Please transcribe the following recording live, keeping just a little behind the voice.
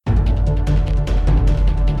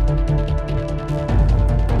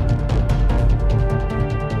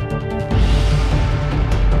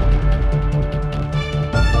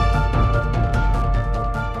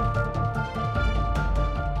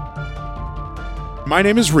My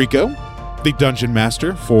name is Rico, the Dungeon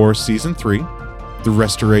Master for Season 3, The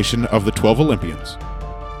Restoration of the 12 Olympians.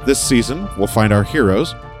 This season, we'll find our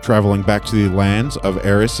heroes traveling back to the lands of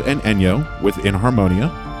Eris and Enyo within Harmonia,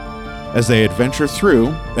 as they adventure through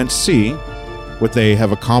and see what they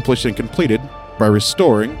have accomplished and completed by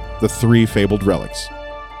restoring the 3 fabled relics,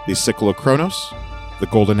 the Sickle of Kronos, the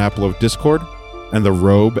Golden Apple of Discord, and the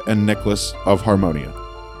Robe and Necklace of Harmonia.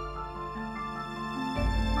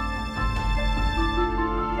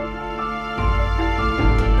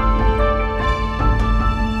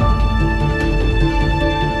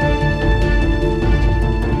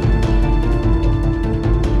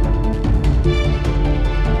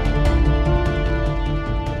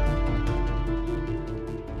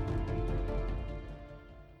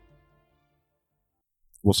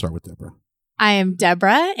 We'll start with Deborah. I am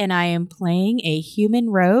Deborah, and I am playing a human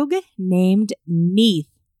rogue named Neith.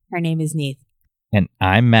 Her name is Neith. And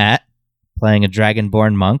I'm Matt, playing a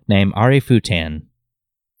dragonborn monk named Ari Futan.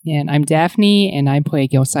 And I'm Daphne, and I play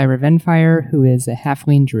Gelsira Venfire, who is a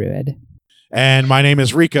halfling druid. And my name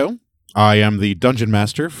is Rico. I am the Dungeon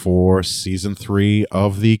Master for Season 3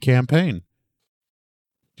 of the campaign.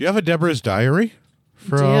 Do you have a Deborah's Diary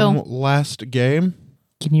from last game?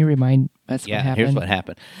 Can you remind us what Yeah, happened? here's what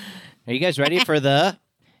happened. Are you guys ready for the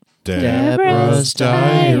Deborah's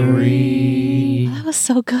Diary. That was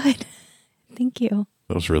so good. Thank you.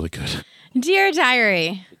 That was really good. Dear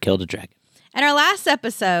Diary, Killed a Dragon? in our last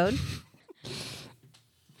episode,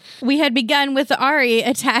 we had begun with Ari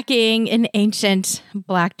attacking an ancient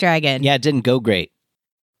black dragon. Yeah, it didn't go great.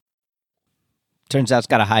 Turns out it's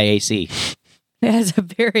got a high AC. It has a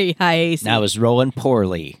very high AC. Now it's rolling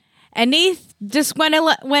poorly. And Neith just went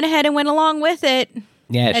ahead and went along with it,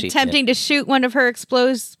 Yeah, she attempting to shoot one of her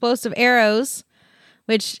explosive arrows,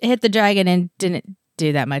 which hit the dragon and didn't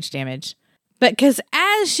do that much damage. But because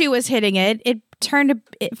as she was hitting it, it turned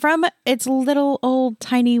from its little old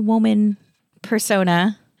tiny woman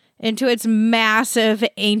persona into its massive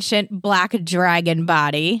ancient black dragon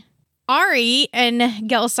body. Ari and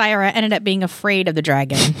Gelsira ended up being afraid of the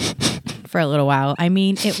dragon for a little while. I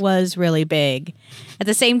mean, it was really big. At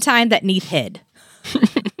the same time that Neith hid.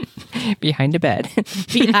 Behind a bed.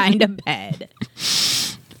 Behind a bed.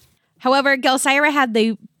 However, Gelsira had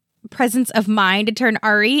the presence of mind to turn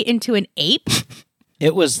Ari into an ape.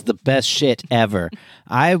 It was the best shit ever.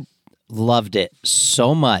 I loved it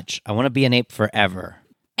so much. I want to be an ape forever.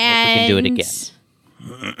 And Hope we can do it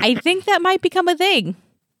again. I think that might become a thing.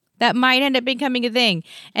 That might end up becoming a thing.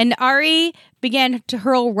 And Ari began to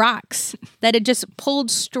hurl rocks that had just pulled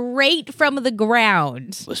straight from the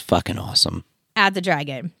ground It was fucking awesome. at the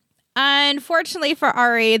dragon. Unfortunately for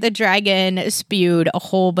Ari, the dragon spewed a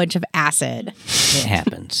whole bunch of acid It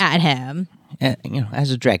happens. at him.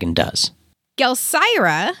 As a dragon does.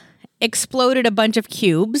 Gelsira exploded a bunch of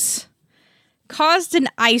cubes, caused an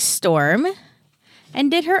ice storm,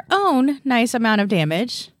 and did her own nice amount of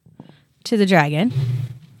damage to the dragon.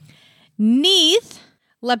 Neith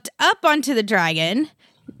leapt up onto the dragon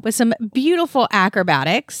with some beautiful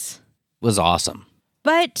acrobatics, Was awesome.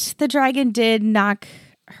 but the dragon did knock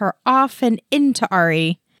her off and into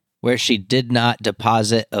Ari. Where she did not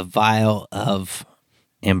deposit a vial of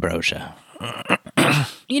ambrosia.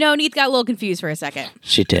 Neith got a little confused for a second.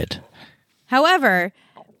 She did. However,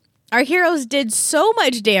 our heroes did so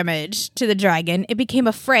much damage to the dragon, it became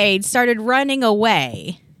afraid, started running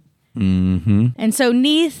away. Mm-hmm. And so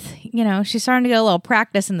Neith, she's starting to get a little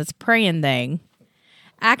practice in this praying thing,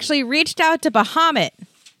 actually reached out to Bahamut,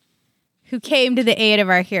 who came to the aid of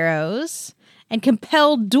our heroes and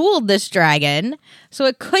dueled this dragon so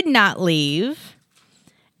it could not leave.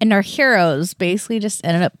 And our heroes basically just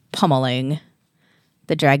ended up pummeling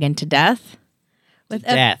the dragon to death with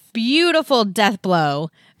a beautiful death blow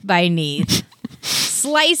by Neith,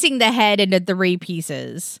 slicing the head into 3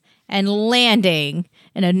 pieces and landing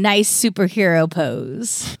in a nice superhero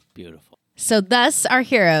pose. Beautiful. So thus our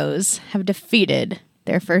heroes have defeated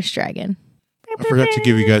their first dragon. I forgot to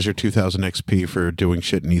give you guys your 2000 XP for doing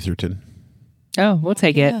shit in Etherton. Oh, we'll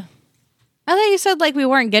take it. Yeah. I thought you said we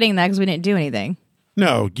weren't getting that because we didn't do anything.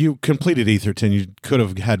 No, you completed Etherton. You could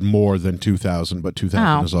have had more than 2,000, but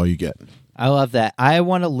 2,000 is all you get. I love that. I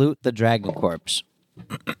want to loot the dragon corpse.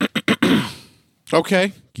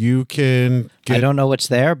 Okay, you can get I don't know what's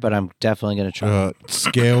there, but I'm definitely going to try.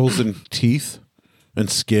 scales and teeth and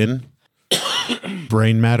skin,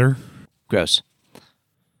 brain matter. Gross.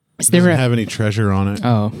 Is Doesn't there a... have any treasure on it.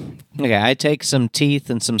 Oh, Okay, I take some teeth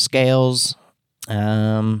and some scales.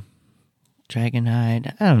 Dragon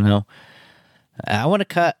hide. I don't know. I want to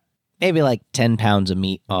cut maybe 10 pounds of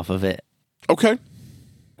meat off of it. Okay.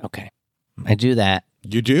 Okay. I do that.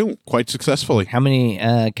 You do, quite successfully. How many,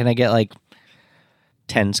 can I get like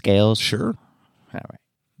 10 scales? Sure. All right.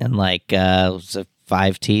 And like, was it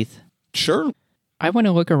 5 teeth? Sure. I want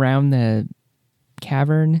to look around the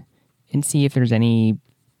cavern and see if there's anything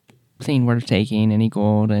worth taking, any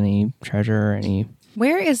gold, any treasure, any...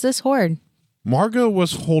 Where is this hoard? Margot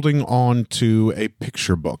was holding on to a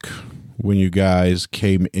picture book when you guys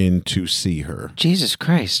came in to see her. Jesus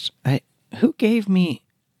Christ. Who gave me...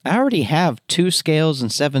 I already have 2 scales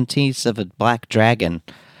and 7 teeth of a black dragon.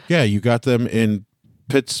 Yeah, you got them in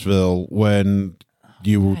Pittsville when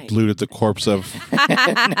you Right. looted the corpse of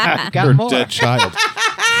I've got her more. dead child.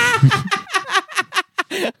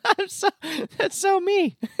 That's so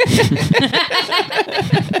me.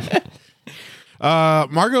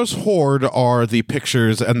 Margot's hoard are the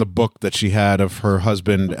pictures and the book that she had of her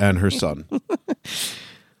husband and her son.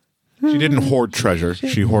 She didn't hoard treasure.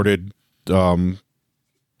 She hoarded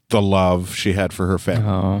the love she had for her family.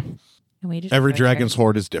 Oh. Can we just Every go dragon's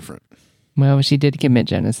hoard is different. Well, she did commit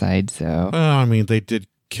genocide, so... I mean, they did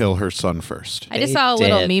kill her son first. I just They saw a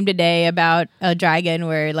little did. meme today about a dragon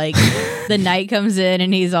where, like, the knight comes in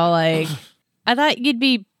and he's all like, I thought you'd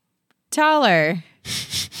be taller.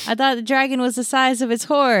 I thought the dragon was the size of its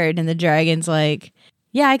hoard. And the dragon's like,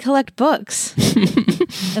 yeah, I collect books.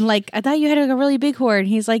 And, like, I thought you had like, a really big hoard. And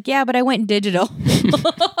he's like, yeah, but I went digital.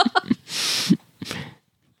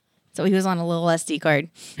 So he was on a little SD card.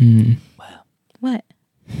 Wow. What?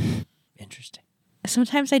 Interesting.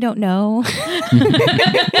 Sometimes I don't know.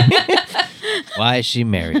 Why she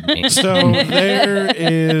married me. So there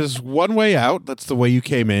is one way out. That's the way you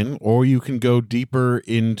came in, or you can go deeper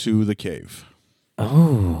into the cave.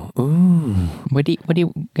 Oh, ooh. What do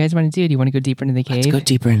you guys want to do? Do you want to go deeper into the cave? Let's go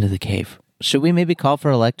deeper into the cave. Should we maybe call for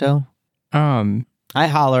Electo? I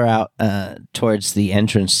holler out towards the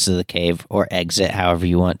entrance to the cave or exit, however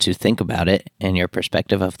you want to think about it in your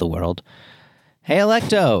perspective of the world. Hey,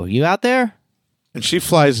 Electo, you out there? And she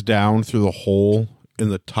flies down through the hole in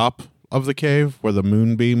the top of the cave where the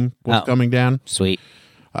moonbeam was Oh. coming down. Sweet.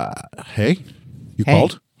 Hey, you Hey.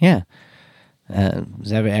 called? Yeah.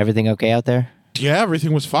 Is everything okay out there? Yeah,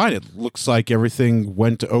 everything was fine. It looks like everything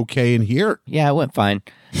went okay in here. Yeah, it went fine.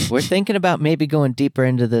 We're thinking about maybe going deeper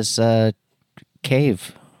into this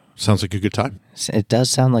cave. Sounds like a good time. It does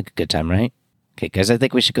sound like a good time, right? Okay, guys, I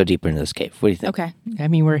think we should go deeper into this cave. What do you think? Okay. I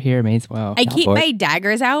mean, we're here, may as well. I keep for it. my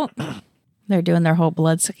daggers out. They're doing their whole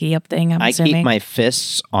blood sucky up thing, I'm I assuming. keep my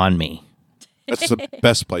fists on me, That's the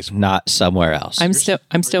best place. not somewhere else. I'm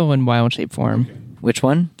still in wild shape form. Which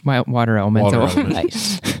one? Wild water elemental. Water elemental.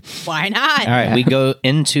 Nice. Why not? All right, we go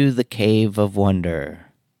into the Cave of Wonder.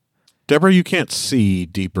 Deborah, you can't see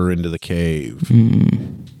deeper into the cave.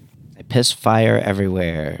 I piss fire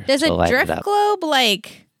everywhere. Does to a light it drift up. globe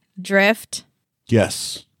like drift?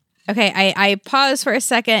 Yes. Okay, I pause for a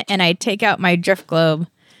second and I take out my drift globe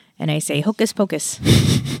and I say hocus pocus.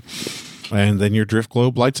 And then your drift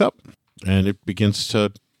globe lights up and it begins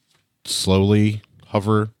to slowly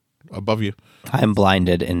hover above you. I'm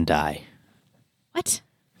blinded and die. What?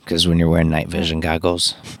 Because when you're wearing night vision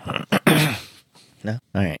goggles. No? All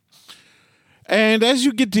right. And as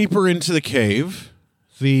you get deeper into the cave,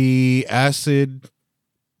 the acid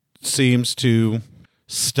seems to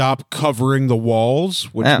stop covering the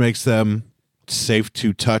walls, which Ah. makes them safe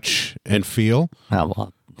to touch and feel. Oh,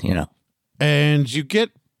 well, you know. And you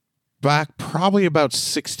get back probably about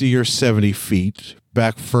 60 or 70 feet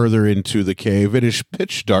back further into the cave. It is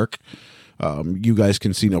pitch dark. You guys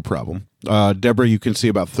can see no problem. Deborah, you can see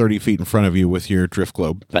about 30 feet in front of you with your drift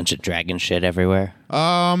globe. Bunch of dragon shit everywhere.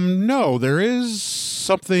 No, there is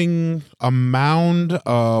something, a mound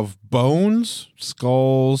of bones,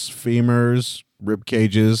 skulls, femurs, rib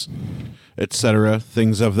cages, etc.,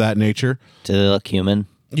 things of that nature. Do they look human?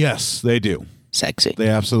 Yes, they do. Sexy. They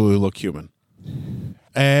absolutely look human.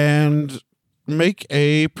 And make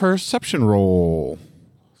a perception roll.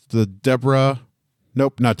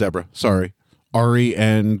 Nope, not Deborah. Sorry. Ari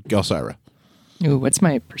and Gelsira. Ooh, what's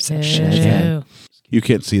my perception? Ew. You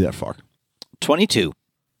can't see that far. 22.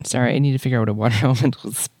 Sorry, I need to figure out what a water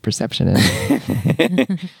elemental's perception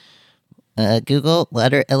is. Google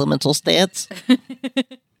water elemental stats.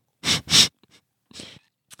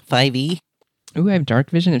 5e. Ooh, I have dark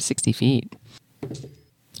vision of 60 feet.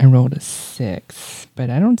 I rolled a 6, but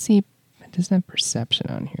I don't see... It doesn't have perception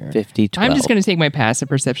on here. 50, 12. I'm just going to take my passive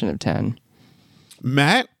perception of 10.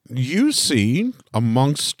 Matt, you see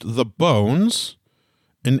amongst the bones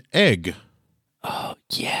an egg.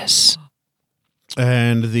 Yes.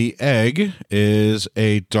 And the egg is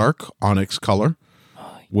a dark onyx color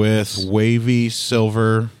with wavy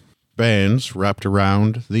silver bands wrapped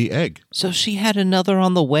around the egg. So she had another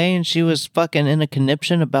on the way and she was fucking in a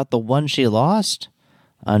conniption about the one she lost?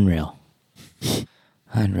 Unreal.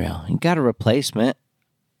 Unreal. You got a replacement.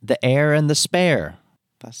 The heir and the spare.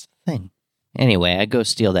 That's the thing. Anyway, I go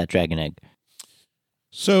steal that dragon egg.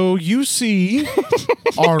 So you see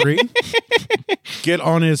Ari get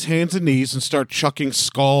on his hands and knees and start chucking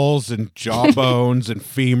skulls and jawbones and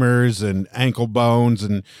femurs and ankle bones,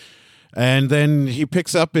 and then he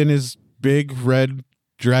picks up in his big red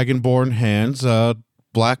dragonborn hands a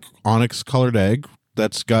black onyx colored egg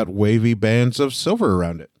that's got wavy bands of silver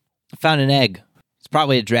around it. I found an egg. It's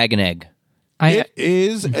probably a dragon egg. It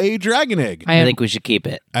is a dragon egg. I think we should keep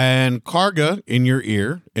it. And Karga, in your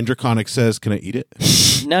ear, in Draconic says, "Can I eat it?"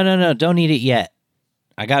 No, don't eat it yet.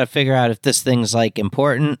 I got to figure out if this thing's like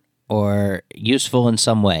important or useful in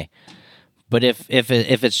some way. But if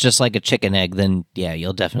it's just like a chicken egg, then yeah,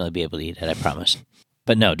 you'll definitely be able to eat it, I promise.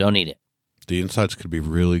 But no, don't eat it. The insides could be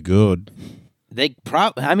really good.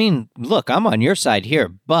 I mean, look, I'm on your side here,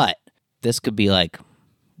 but this could be like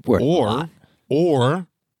worth a lot. Or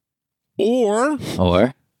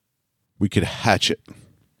we could hatch it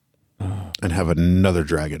and have another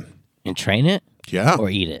dragon. And train it? Yeah. Or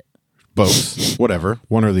eat it? Both. Whatever.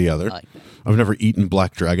 One or the other. I like that. I've never eaten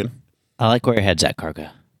black dragon. I like where your head's at,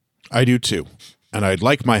 Karga. I do too. And I'd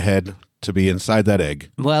like my head to be inside that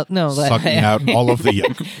egg. Well, no. Sucking out all of the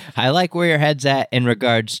yolk. I like where your head's at in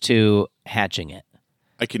regards to hatching it.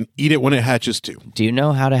 I can eat it when it hatches too. Do you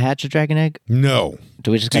know how to hatch a dragon egg? No.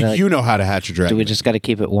 Do we just Do gotta, you know how to hatch a dragon? Do we just got to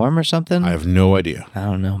keep it warm or something? I have no idea. I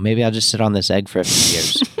don't know. Maybe I'll just sit on this egg for a few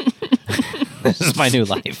years. This is my new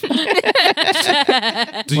life.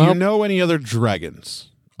 Do you know any other dragons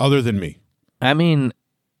other than me? I mean,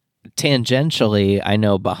 tangentially, I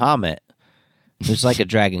know Bahamut, who's like a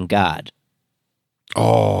dragon god.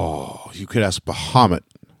 Oh, you could ask Bahamut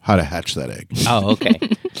how to hatch that egg. Oh,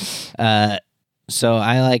 okay. So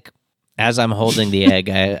I like, as I'm holding the egg,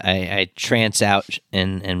 I trance out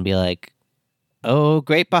and be like, "Oh,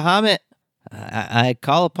 great Bahamut, I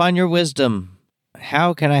call upon your wisdom.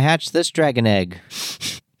 How can I hatch this dragon egg?"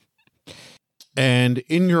 And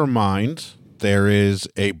in your mind, there is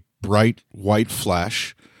a bright white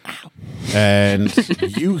flash. And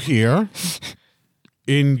you hear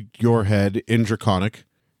in your head, in Draconic,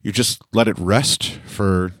 you just let it rest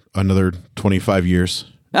for another 25 years.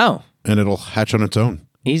 Oh, And it'll hatch on its own.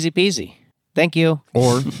 easy peasy. Thank you.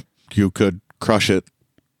 Or you could crush it,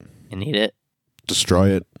 And eat it. destroy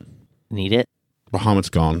it. And eat it. Bahamut's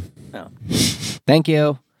gone. Oh. Thank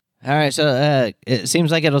you. All right, so it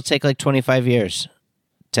seems like it'll take like 25 years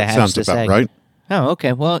to hatch Sounds this about egg. right. Oh,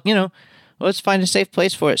 okay. Well, let's find a safe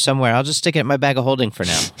place for it somewhere. I'll just stick it in my bag of holding for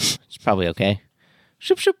now. It's probably okay.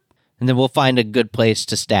 Shoop, shoop. And then we'll find a good place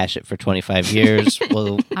to stash it for 25 years.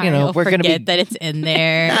 We'll, I'll we're going to forget be... that it's in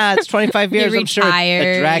there. Nah, it's 25 years. I'm sure a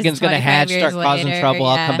retires, dragon's going to 25 hatch, start years causing later, trouble.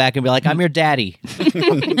 I'll yeah. come back and be like, "I'm your daddy."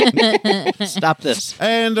 Stop this.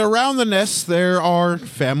 And around the nest, there are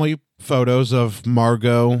family photos of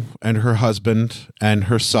Margot and her husband and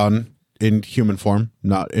her son in human form,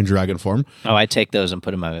 not in dragon form. Oh, I take those and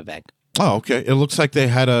put them in my bag. Oh, okay. It looks like they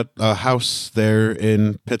had a house there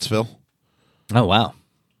in Pittsville. Oh, wow.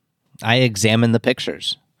 I examined the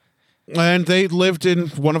pictures. And they lived in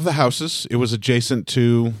one of the houses. It was adjacent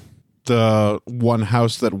to the one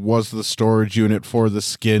house that was the storage unit for the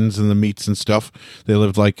skins and the meats and stuff. They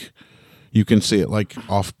lived like, you can see it like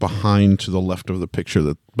off behind to the left of the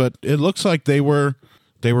picture. But it looks like they were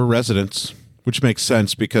residents, which makes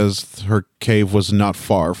sense because her cave was not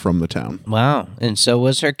far from the town. Wow. And so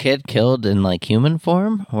was her kid killed in like human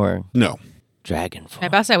form or No, dragon form? My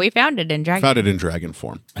boss said we found it in Dragon. found it in dragon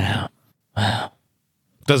form. Wow. Wow.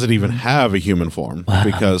 Doesn't even have a human form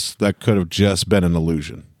because that could have just been an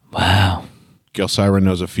illusion. Wow. Gelsira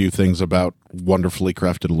knows a few things about wonderfully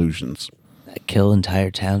crafted illusions. That kill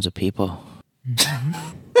entire towns of people.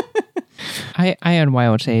 I own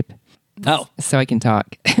wild shape, Oh. so I can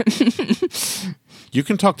talk. You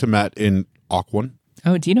can talk to Matt in Aquan.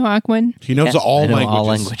 Oh, do you know Aquan? He knows Yeah, all I know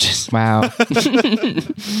languages. all languages.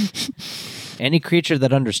 Wow. Any creature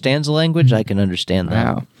that understands a language, I can understand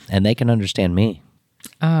them. Wow. And they can understand me.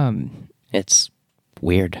 Um, It's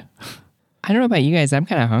weird. I don't know about you guys. I'm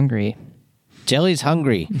kind of hungry. Jelly's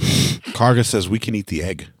hungry. Karga says we can eat the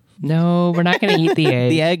egg. No, we're not going to eat the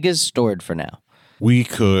egg. The egg is stored for now. We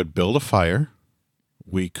could build a fire.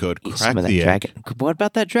 We could Eat crack some of that the egg. dragon. What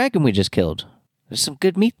about that dragon we just killed? There's some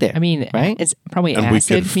good meat there. I mean, right? it's probably And we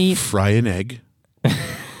acid could meat. fry an egg.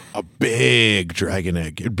 A big dragon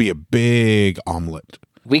egg. It'd be a big omelet.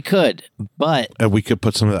 We could, but And we could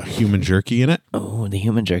put some of that human jerky in it. oh, the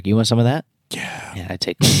human jerky. You want some of that? Yeah, I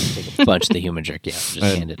take a bunch of the human jerky out. Just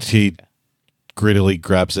hand And it. he grittily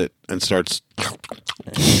grabs it and starts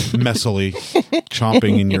messily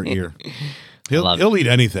chomping in your ear. love He'll eat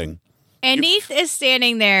anything. And Neith is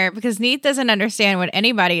standing there because Neith doesn't understand what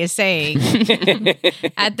anybody is saying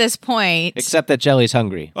at this point. Except that Jelly's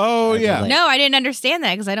hungry. Oh, yeah. relate. No, I didn't understand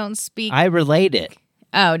that because I don't speak. I relate it.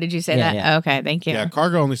 Oh, did you say Yeah, that? yeah. Okay, thank you. Yeah,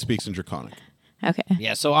 Cargo only speaks in Draconic. Okay.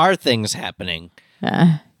 Yeah, so our thing's happening.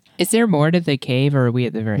 Is there more to the cave, or are we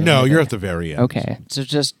at the very end? No, of you're it? at the very end. Okay. So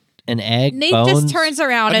just an egg, Neith bones. just turns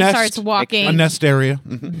around A and nest. starts walking A nest area.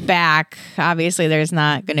 Mhm. back. Obviously, there's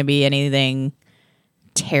not going to be anything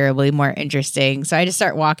terribly more interesting. So I just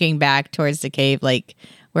start walking back towards the cave, like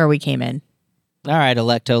where we came in. All right,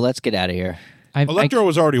 Electo, let's get out of here. Electro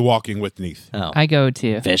was already walking with Neith. Oh, I go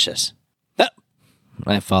to. vicious. Ah.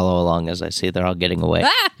 I follow along as I see they're all getting away.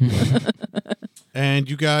 And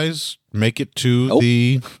you guys make it to Nope.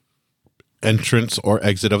 the entrance or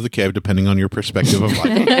exit of the cave, depending on your perspective of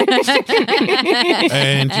life.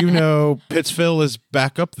 And you know Pittsville is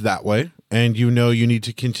back up that way. And you know you need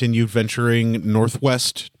to continue venturing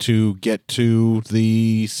northwest to get to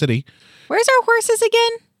the city. Where's our horses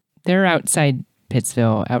again? They're outside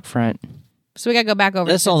Pittsville, out front. So we got to go back over.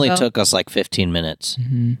 This to only Pittsville. took us like 15 minutes.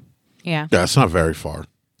 Yeah. Yeah, it's not very far.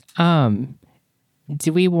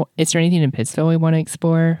 Do we? Is there anything in Pittsville we want to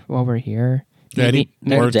explore while we're here? Daddy,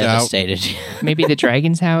 They're worked out. devastated. Maybe the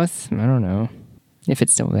dragon's house. I don't know if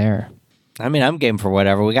it's still there. I mean, I'm game for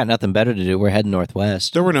whatever. We got nothing better to do. We're heading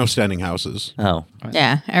northwest. There were no standing houses. Oh,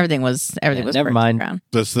 Yeah. Everything was never burnt to the mind. ground.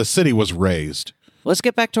 The city was razed. let's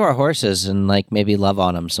get back to our horses and like maybe love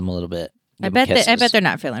on them some a little bit. I Give 'em bet kisses. they're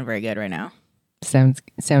not feeling very good right now. Sounds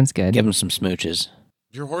good. Give them some smooches.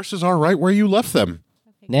 Your horses are right where you left them.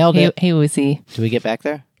 Nailed Hey, it. hey, Lucy. Did we get back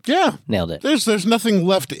there? Yeah. Nailed it. There's nothing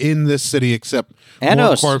left in this city except more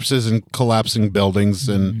Anos. corpses and collapsing buildings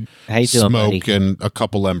and How you doing, smoke buddy? and a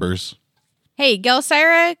couple embers. Hey,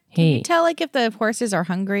 Gelsira, can you Hey. tell like if the horses are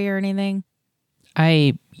hungry or anything?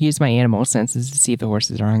 I use my animal senses to see if the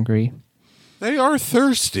horses are hungry. They are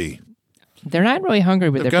thirsty. They're not really hungry,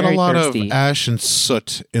 but They've they're got a very lot thirsty. of ash and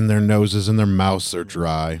soot in their noses and their mouths are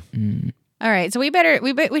dry. All right, so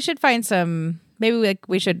we should find some. Maybe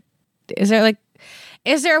we should. Is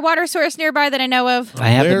there a water source nearby that I know of? I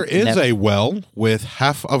have There a is nev- a well with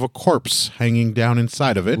half of a corpse hanging down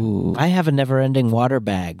inside of it. Ooh. I have a never-ending water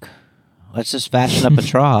bag. Let's just fashion up a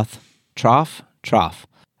trough,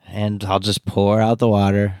 and I'll just pour out the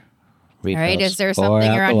water. All right, Refills. is there Pour something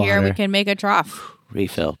out the around here we water. can make a trough?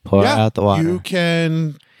 Refill? Pour Yeah, out the water. You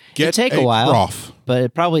can get take a while. trough. But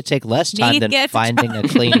it'd probably take less time Need than get finding a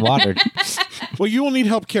clean water. Well, you will need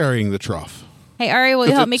help carrying the trough. Hey, Ari, will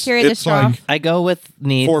you 'Cause help me it's- carry this it's trough? like I go with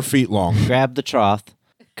Neat, 4 feet long. grab the trough,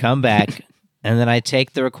 come back, and then I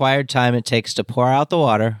take the required time it takes to pour out the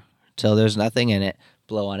water till there's nothing in it,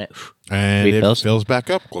 blow on it, And Refills. it fills back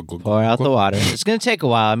up. Glug, glug, pour out glug. the water. It's going to take a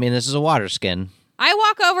while. I mean, this is a water skin. I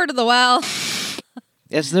walk over to the well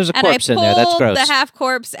There's a and I corpse in pull there. That's gross. the half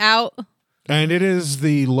corpse out. And it is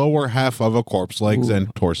the lower half of a corpse, legs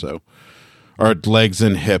and torso. Or legs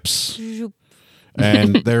and hips.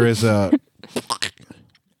 And there is a...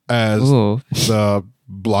 As Ooh. the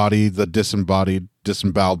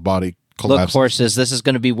disemboweled body Look, collapses. horses, this is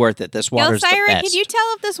going to be worth it. This water's the Gelsira, best. can you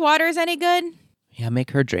tell if this water is any good? Yeah,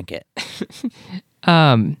 make her drink it.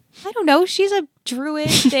 I I don't know. She's a druid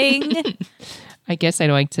thing. guess I'd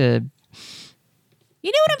like to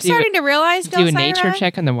You know what I'm Do starting to realize, do a Gelsira? nature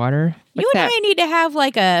check on the water. You What's and that? I need to have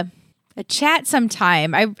like a chat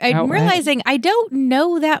sometime. I'm Outright. realizing I don't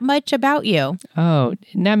know that much about you. Oh,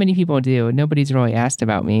 not many people do. Nobody's really asked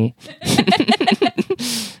about me.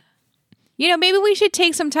 You know, maybe we should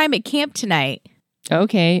take some time at camp tonight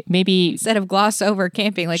Okay, maybe instead of gloss over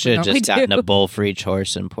camping like we Should have normally just gotten do. a bowl for each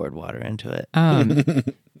horse and poured water into it.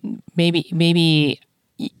 maybe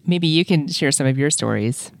you can share some of your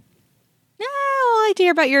stories. No, I'd like to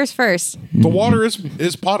hear about yours first. The water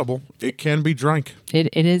is potable. It can be drank. It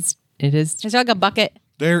is Is there like a bucket?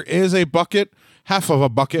 There is a bucket, half of a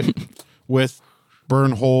bucket, with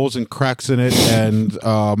burn holes and cracks in it, and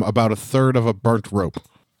about a third of a burnt rope.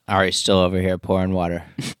 Ari's still over here pouring water.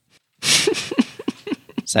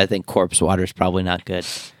 So I think corpse water is probably not good.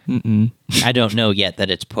 I don't know yet that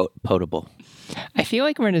it's potable. I feel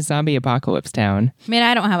like we're in a zombie apocalypse town. I mean,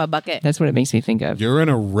 I don't have a bucket. That's what it makes me think of. You're in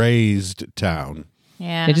a raised town.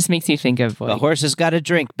 Yeah. It just makes me think of The like, horse has got a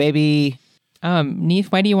drink, baby.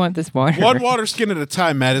 Neith, why do you want this water? One water skin at a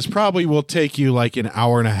time, Matt. It probably will take you like an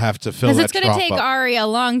hour and a half to fill Because that it's going trough to take up. Ari a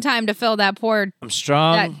long time to fill that I'm that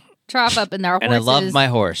strong, trough up in our horses. and I love my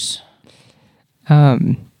horse.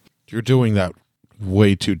 You're doing that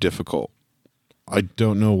way too difficult. I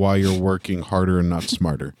don't know why you're working harder and not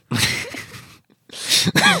smarter.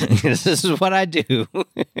 This is what I do.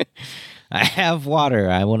 I have water.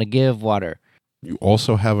 I want to give water. You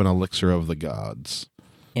also have an elixir of the gods.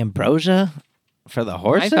 Ambrosia for the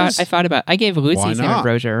horses? I gave Lucy Why some not?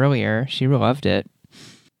 ambrosia earlier. She loved it.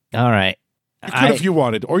 All right. You could if you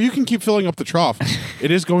wanted, or you can keep filling up the trough.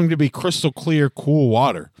 It is going to be crystal clear, cool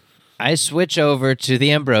water. I switch over to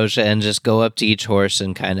the ambrosia and just go up to each horse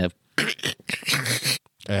and kind of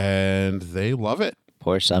And they love it.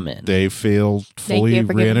 pour some in. They feel fully you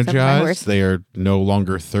for giving some to my horse. re-energized. They are no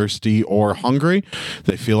longer thirsty or hungry.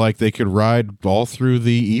 They feel like they could ride all through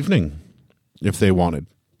the evening if they wanted.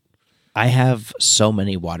 I have so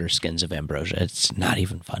many water skins of ambrosia. It's not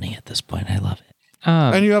even funny at this point. I love it.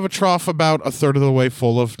 And you have a trough about a third of the way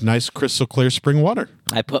full of nice crystal clear spring water.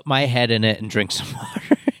 I put my head in it and drink some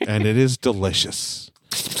water. And it is delicious.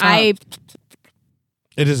 I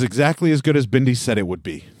It is exactly as good as Bindi said it would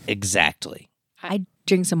be. Exactly.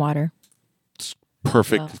 drink some water.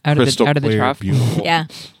 Perfect, Out of the- crystal out of the clear, trough? beautiful. Yeah.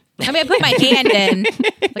 I mean, I put my hand in.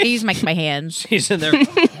 Like I use my hands. He's in there.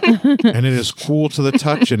 And it is cool to the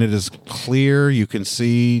touch, and it is clear. You can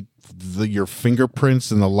see your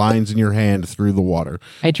fingerprints and the lines in your hand through the water.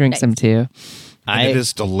 I drink some too. And it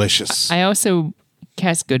is delicious. I also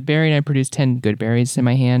cast Goodberry, and I produce 10 good berries in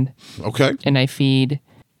my hand, Okay. and I feed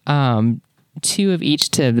 2 of each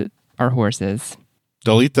to our horses,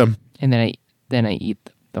 Delete them. and then I eat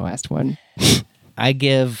the last one. I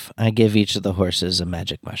give each of the horses a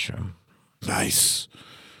magic mushroom. Nice.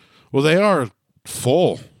 Well, they are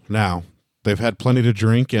full now. They've had plenty to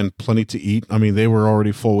drink and plenty to eat. I mean, they were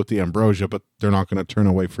already full with the ambrosia, but they're not going to turn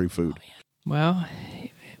away free food. Well,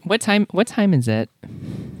 what time is it?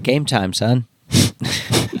 Game time, son.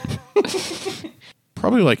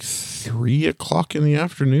 Probably like 3 o'clock in the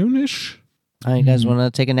afternoon-ish. You guys want to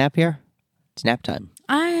take a nap here? It's nap time.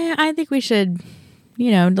 I think we should,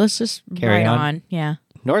 let's just Carry ride on? on. Yeah.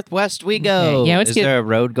 Northwest we go. Okay, yeah, let's Is get- there a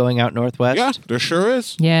road going out northwest? Yeah, there sure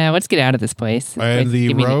is. Yeah, let's get out of this place. And It's the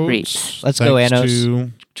giving me roads, creeps. Let's go, thanks Anos.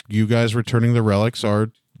 to you guys returning the relics,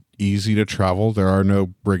 are easy to travel. There are no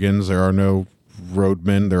brigands. There are no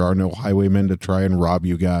roadmen. There are no highwaymen to try and rob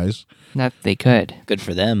you guys. Not that they could. Good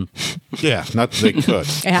for them. Yeah, not that they could.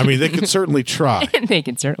 Yeah. I mean, they could certainly try, They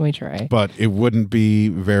can certainly try. but it wouldn't be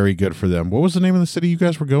very good for them. What was the name of the city you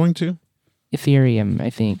guys were going to? Ethereum, I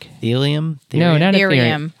think. Helium? No, not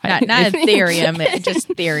Ethereum. Ethereum. Not Ethereum, just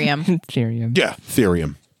Ethereum. Ethereum. Yeah,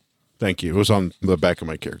 Therium. Thank you. It was on the back of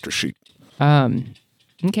my character sheet. Okay,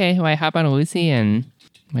 well, I hop on a Lucy and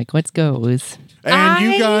I'm like, let's go, Luce. And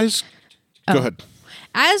you guys, go ahead.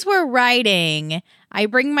 As we're riding, I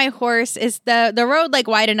bring my horse. Is the road like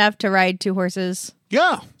wide enough to ride 2 horses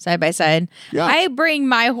Yeah. side by side? Yeah. I bring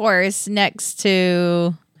my horse next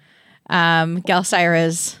to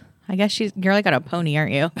Gelsira's. I guess you're like on a pony,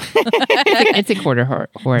 aren't you? It's a quarter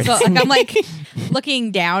horse. So like, I'm like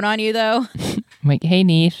looking down on you though. I'm like, hey,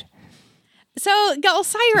 Neith. So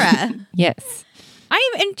Gelsira, Yes.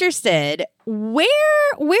 I am interested. Where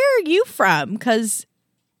are you from? Because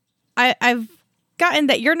I've gotten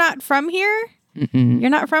that you're not from here. Mm-mm. You're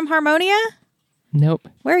not from Harmonia. Nope.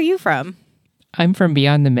 Where are you from? I'm from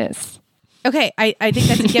Beyond the Mist. Okay, I think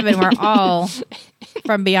that's a given. We're all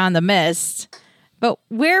from Beyond the Mist. But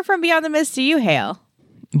where from Beyond the Mist do you hail?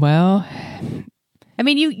 Well, I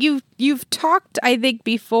mean, you've talked, I think,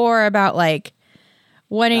 before about like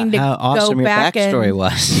wanting to How awesome go your back backstory and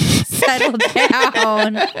was. settle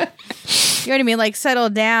down. You know what I mean? Like settle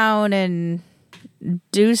down and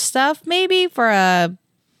do stuff maybe for a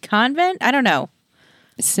convent? I don't know.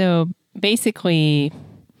 so basically,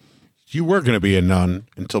 You were going to be a nun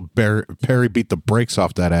until Perry beat the brakes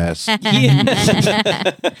off that ass.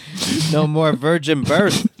 No more virgin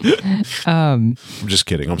birth. I'm just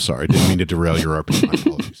kidding. I'm sorry. I didn't mean to derail your RPG. My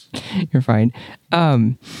apologies. you're fine.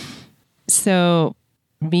 So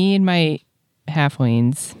me and my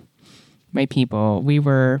halflings, my people, we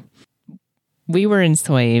were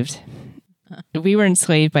enslaved. We were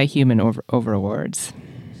enslaved by human overlords.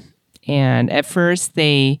 And at first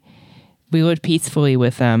we lived peacefully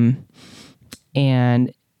with them,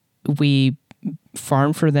 and we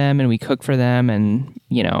farmed for them and we cooked for them, and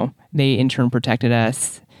they in turn protected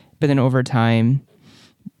us. But then over time,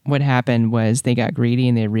 what happened was they got greedy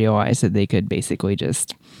and they realized that they could basically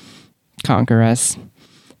just conquer us.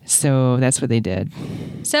 So that's what they did.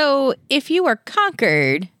 So if you were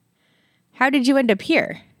conquered, how did you end up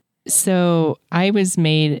here? So I was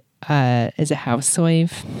made as a house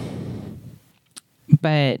slave,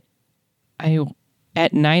 but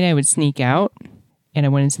at night I would sneak out and I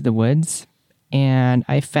went into the woods and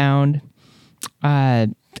I found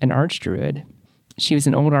an archdruid, she was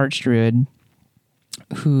an old archdruid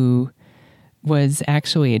who was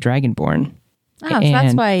actually a dragonborn. Oh, so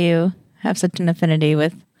that's why you have such an affinity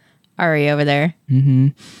with Ari over there. Mm-hmm.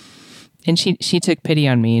 And she took pity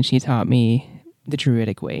on me and she taught me the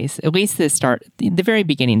druidic ways. At least the very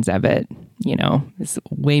beginnings of it. It's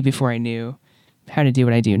way before I knew how to do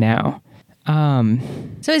what I do now.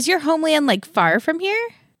 So is your homeland like far from here?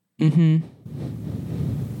 Mm-hmm.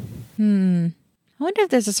 I wonder if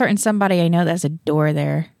there's a certain somebody I know that has a door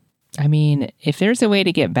there. I mean, if there's a way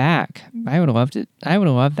to get back, I would love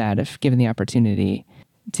that if given the opportunity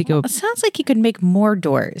to go. Well, it sounds like he could make more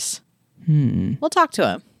doors. We'll talk to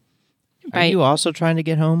him. Are you also trying to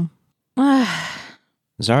get home?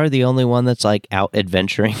 Is Zara the only one that's like out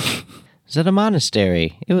adventuring? Is it a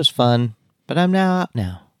monastery? It was fun, but I'm now out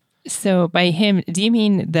now. So by him, do you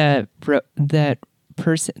mean that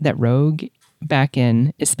rogue back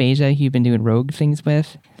in Aspasia who you've been doing rogue things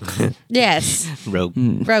with? Yes. Rogue.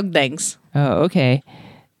 Rogue things. Oh, okay.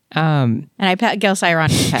 And I pet Gelsira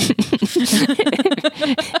on his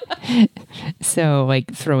pet. So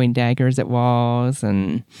like throwing daggers at walls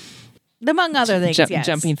and among other things, yes.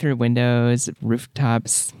 Jumping through windows,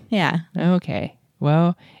 rooftops. Yeah. Okay.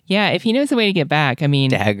 Well, yeah, if he knows a way to get back, I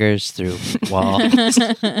mean... Daggers through walls.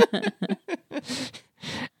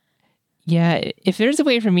 Yeah, if there's a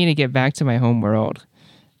way for me to get back to my home world,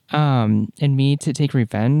 and me to take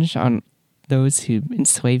revenge on those who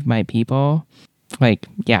enslaved my people, like,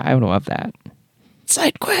 yeah, I would love that.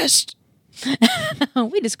 Side quest.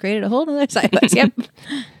 We just created a whole other side quest. Yep.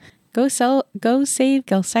 Go save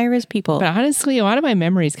Gelsira's people. But honestly, a lot of my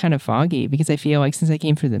memory is kind of foggy because I feel like since I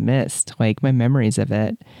came through the mist, like my memories of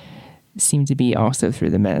it seem to be also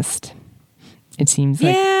through the mist. It seems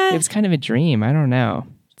like it was kind of a dream. I don't know.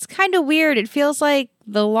 It's kind of weird. It feels like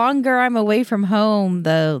the longer I'm away from home,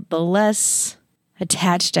 the less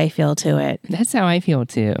attached I feel to it. That's how I feel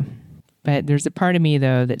too. But there's a part of me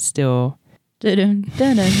though that still...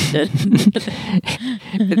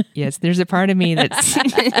 Yes, there's a part of me that's...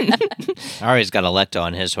 Ari's got Alecto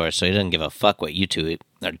on his horse, so he doesn't give a fuck what you two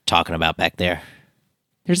are talking about back there.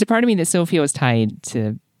 There's a part of me that still feels tied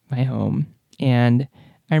to my home. And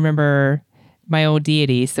I remember my old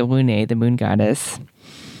deity, Selune, the moon goddess.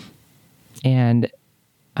 And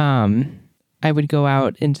I would go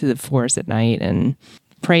out into the forest at night and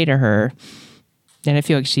pray to her. And I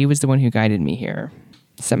feel like she was the one who guided me here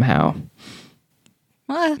somehow.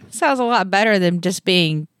 Well, sounds a lot better than just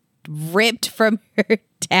being ripped from her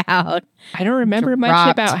town. I don't remember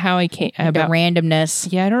much about how I came about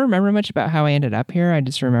randomness. Yeah, I don't remember much about how I ended up here. I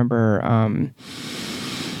just remember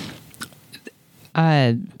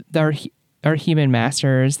our human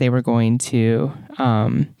masters. They were going to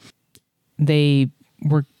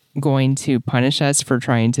punish us for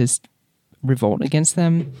trying to revolt against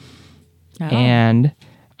them. Oh. And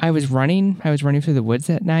I was running through the woods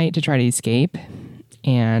at night to try to escape.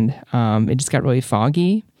 And it just got really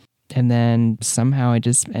foggy. And then somehow I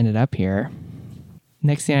just ended up here.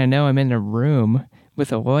 Next thing I know, I'm in a room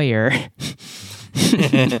with a lawyer.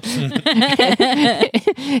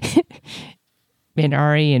 And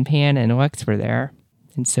Ari and Pan and Lex were there.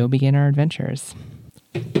 And so began our adventures.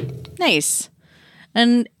 Nice.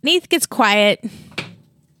 And Neith gets quiet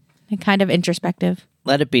and kind of introspective.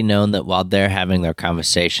 Let it be known that while they're having their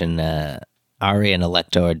conversation, Ari and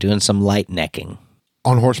Alecto are doing some light necking.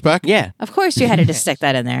 On horseback? Yeah. Of course you had to just stick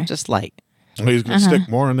that in there. Just light. Well, he's going to stick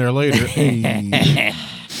more in there later. I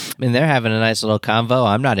mean, they're having a nice little convo.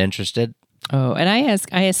 I'm not interested. Oh, and I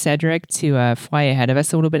asked Cedric to fly ahead of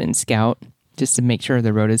us a little bit and scout, just to make sure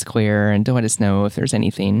the road is clear and to let us know if there's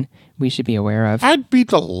anything we should be aware of. I'd be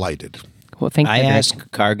delighted. Well, thank you. I asked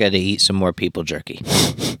Karga to eat some more people jerky.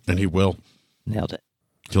 And he will. Nailed it.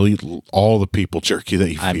 He'll eat all the people jerky that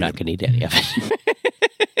you feed I'm not going to eat any of it.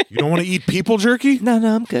 You don't want to eat people jerky? No,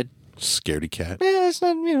 I'm good. Scaredy cat. Yeah, it's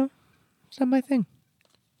not, it's not my thing.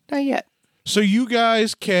 Not yet. So you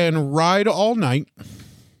guys can ride all night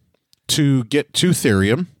to get to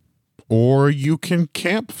Therium, or you can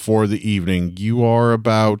camp for the evening. You are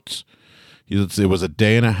about, it was a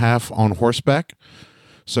day and a half on horseback,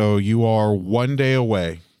 so you are 1 day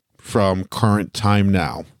away from current time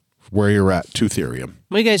now, where you're at to Therium.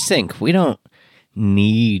 What do you guys think? We don't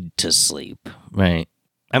need to sleep, right?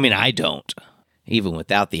 I mean, I don't, even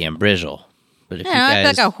without the Ambrosial. But if you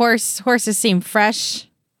guys... like a horses seem fresh.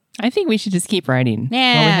 I think we should just keep riding.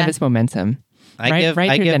 Yeah. While we have this momentum. I give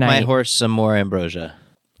my horse some more ambrosia.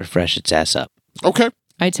 Refresh its ass up. Okay.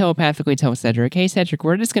 I telepathically tell Cedric, hey, Cedric,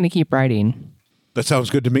 we're just going to keep riding. That sounds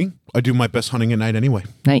good to me. I do my best hunting at night anyway.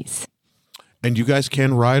 Nice. And you guys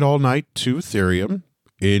can ride all night to Therium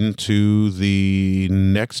into the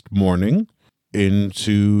next morning.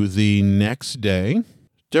 into the next day.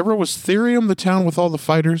 Deborah, was Therium the town with all the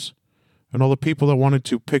fighters and all the people that wanted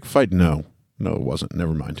to pick fight? No, it wasn't.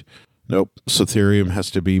 Never mind. Nope. So Therium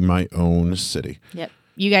has to be my own city. Yep.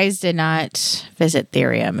 You guys did not visit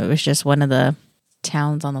Therium. It was just one of the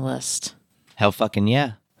towns on the list. Hell fucking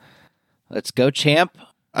yeah. Let's go, champ.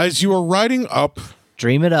 As you are riding up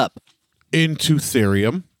Dream it up. into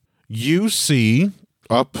Therium, you see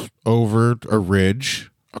up over a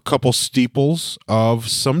ridge a couple steeples of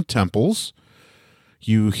some temples.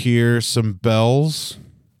 You hear some bells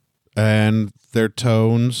and their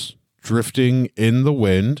tones drifting in the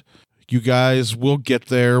wind. You guys will get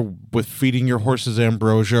there with feeding your horses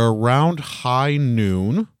ambrosia around high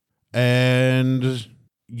noon, and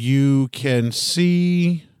you can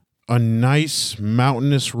see a nice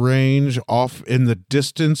mountainous range off in the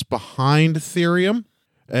distance behind Therium,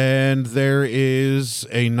 and there is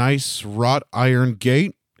a nice wrought iron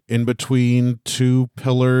gate in between two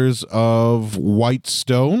pillars of white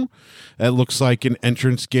stone. It looks like an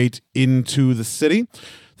entrance gate into the city.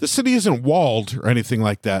 The city isn't walled or anything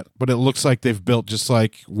like that, but it looks like they've built just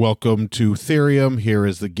like, welcome to Therium. Here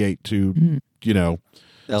is the gate to,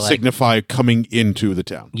 signify coming into the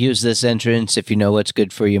town. Use this entrance if you know what's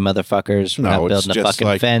good for you, motherfuckers. We're not building a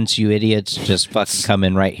fucking fence, you idiots. Just fucking come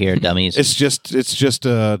in right here, dummies. It's just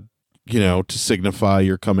to signify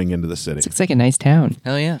you're coming into the city. Looks like a nice town.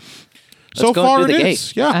 Hell yeah. So far it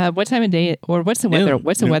is. Yeah. What time of day, or what's the weather? Noon.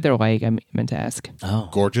 What's the weather like? I meant to ask. Oh.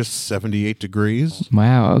 Gorgeous 78 degrees.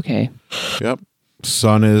 Wow. Okay. Yep.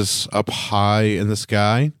 Sun is up high in the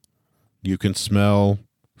sky. You can smell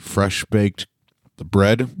fresh baked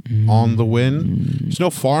bread on the wind. There's no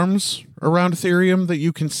farms around Therium that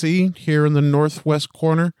you can see here in the northwest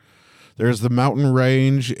corner. There's the mountain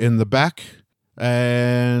range in the back,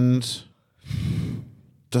 and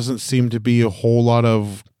doesn't seem to be a whole lot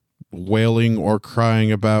of wailing or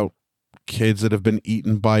crying about kids that have been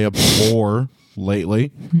eaten by a boar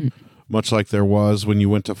lately, much like there was when you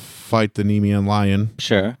went to fight the Nemean lion.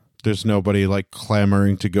 Sure. There's nobody like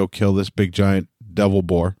clamoring to go kill this big giant devil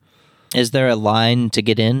boar. Is there a line to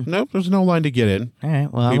get in? Nope, there's no line to get in. All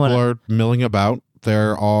right. Well, People are milling about.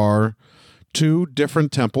 There are two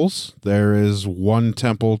different temples. There is one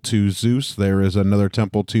temple to Zeus. There is another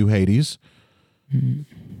temple to Hades.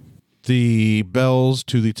 The bells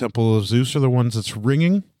to the temple of Zeus are the ones that's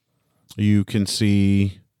ringing. You can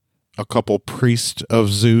see a couple priests of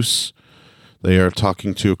Zeus. They are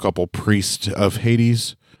talking to a couple priests of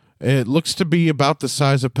Hades. It looks to be about the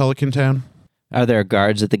size of Pelican Town. Are there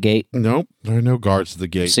guards at the gate? Nope, there are no guards at the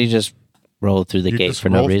gate. So you just roll through the You gate just for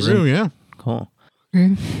no roll reason? through, yeah. Cool.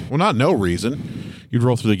 Well, not no reason. You'd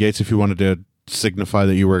roll through the gates if you wanted to signify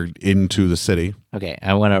that you were into the city. Okay,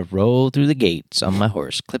 I want to roll through the gates on my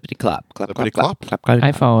horse. Clippity-clop. Clap, clap, clap, clap, clap,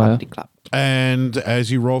 I follow. clap. And as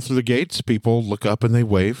you roll through the gates, people look up and they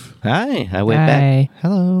wave. Hi, I wave Hi. back.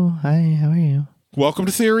 Hello, hi, how are you? Welcome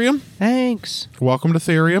to Therium. Thanks. Welcome to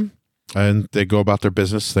Therium. And they go about their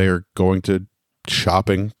business. They are going to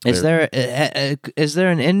shopping. Is there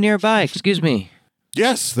an inn nearby? Excuse me.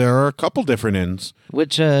 Yes, there are a couple different inns.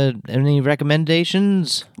 Which, any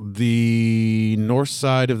recommendations? The north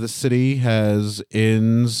side of the city has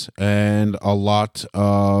inns and a lot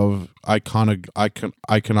of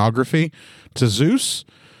iconography to Zeus.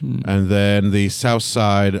 And then the south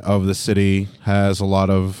side of the city has a lot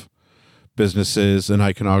of businesses and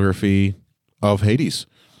iconography of Hades.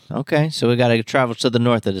 Okay, so we got to travel to the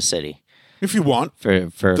north of the city If you want. for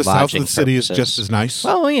The lodging south of the city is purposes. just as nice.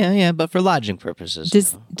 Oh, yeah, but for lodging purposes.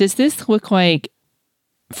 Does this look like,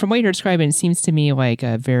 from what you're describing, it seems to me like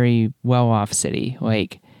a very well-off city.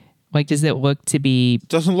 Like does it look to be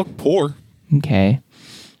Doesn't look poor. okay?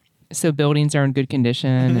 So buildings are in good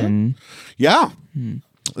condition, and Yeah,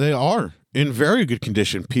 they are in very good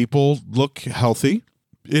condition. People look healthy.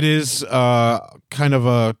 It is kind of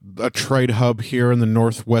a trade hub here in the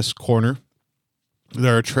northwest corner.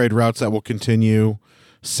 There are trade routes that will continue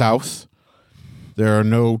south. There are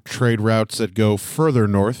no trade routes that go further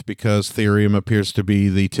north because Therium appears to be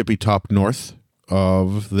the tippy top north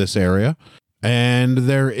of this area. And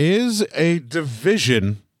there is a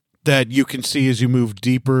division that you can see as you move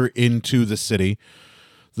deeper into the city.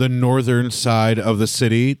 The northern side of the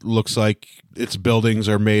city looks like its buildings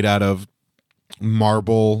are made out of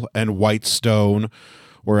marble and white stone,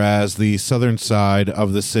 whereas the southern side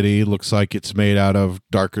of the city looks like it's made out of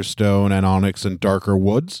darker stone and onyx and darker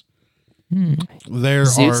woods. There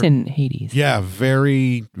Zeus are and Hades.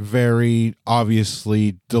 very, very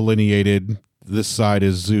obviously delineated This side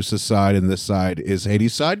is Zeus's side, and this side is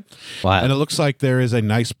Hades' side. Wow. And it looks like there is a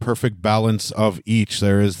nice, perfect balance of each.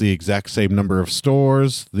 There is the exact same number of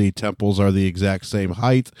stores. The temples are the exact same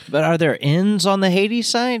height. But are there inns on the Hades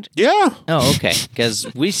side? Yeah. Oh, okay. Because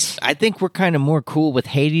I think we're kind of more cool with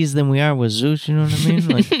Hades than we are with Zeus. You know what I mean?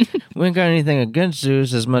 Like, we ain't got anything against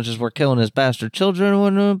Zeus as much as we're killing his bastard children and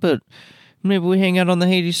whatnot. But maybe we hang out on the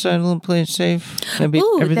Hades side a little, play it safe. Maybe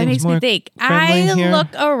Ooh, that everything's makes more me think. friendly I here. look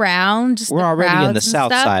around. Just We're already in crowds the and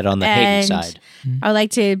south stuff, side on the Hades and side. I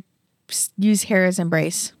like to use Hera's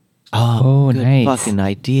embrace. Oh, good nice. fucking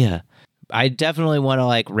idea. I definitely want to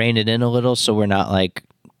like rein it in a little so we're not like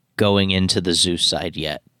going into the Zeus side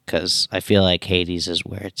yet, because I feel like Hades is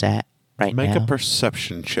where it's at right Make now. a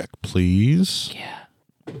perception check, please. Yeah.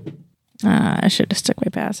 I should have stuck my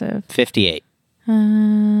passive. 58.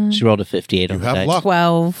 She rolled a 58 You on the have dice. luck.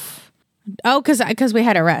 12. Oh, because we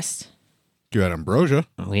had a rest. You had ambrosia.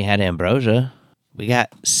 We had ambrosia. We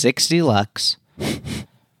got 60 lux,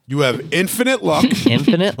 You have infinite luck.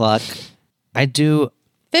 infinite luck. I do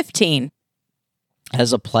 15.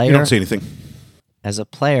 as a You player. don't see anything. As a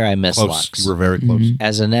player, I miss Close. lux. You were very close.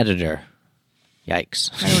 As an editor,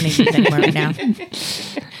 yikes. I don't need it anymore right now.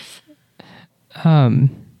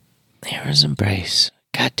 Hera's embrace.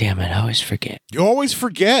 God damn it, I always forget. You always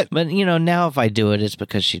forget. But now if I do it, it's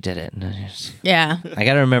because she did it. And Yeah. I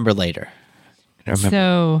gotta remember later.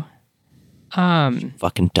 So,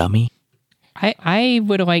 Fucking dummy. I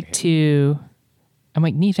would like to. I'm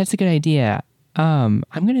like, Neef, that's a good idea. I'm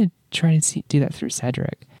gonna try to do that through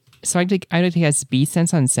Cedric. So I'd like to cast Bee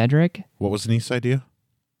Sense on Cedric. What was Nice's idea?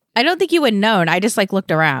 I don't think you would known. I just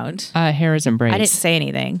looked around. Hera's Embrace. I didn't say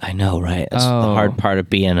anything. I know, right? That's the Oh. hard part of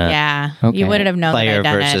being a. Yeah. Okay. You wouldn't have known that Player I'd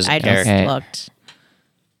done versus it. I just character. looked.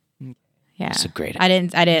 Yeah. It's a great I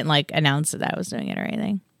didn't announce that I was doing it or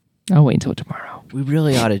anything. I'll wait until tomorrow. We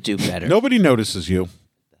really ought to do better. Nobody notices you.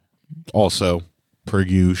 Also, per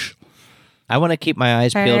usual. I want to keep my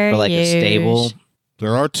eyes peeled for like a stable.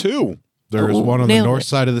 There are two. There is Oh, one on the nailed north it.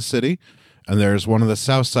 side of the city, and there's one on the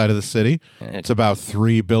south side of the city. It's about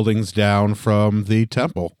 3 buildings down from the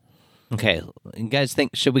temple. Okay, you guys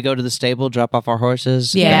think should we go to the stable, drop off our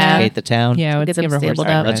horses, Yeah. investigate the town? Yeah, let's Get them give our horse stabled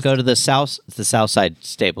a up. Let's rest. go to the south side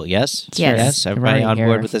stable. Yes, Yes. yes. Everybody Right on here.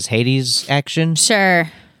 board with this Hades action. Sure.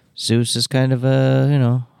 Zeus is kind of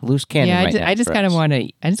a loose cannon. Yeah, right now I just for kind of us. want to.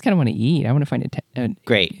 I just kind of want to eat. I want to find a.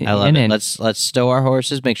 Great, I love it. Let's stow our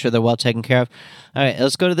horses, make sure they're well taken care of. All right,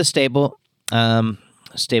 let's go to the stable.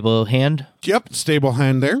 Stable hand. Yep, stable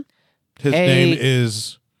hand there. His Hey. name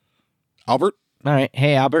is Albert. All right,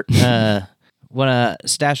 hey Albert, want to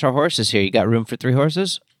stash our horses here? You got room for 3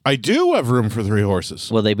 horses? I do have room for 3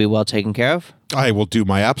 horses. Will they be well taken care of? I will do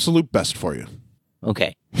my absolute best for you.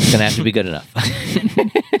 Okay, it's gonna have to be good enough.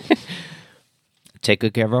 Take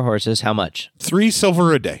good care of our horses. How much? 3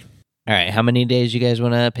 silver a day. All right, how many days you guys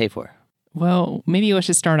want to pay for? Well, maybe let's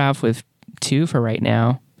just start off with 2 for right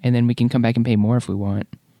now, and then we can come back and pay more if we want.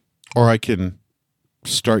 Or I can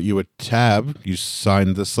start you a tab. You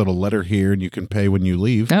sign this little letter here, and you can pay when you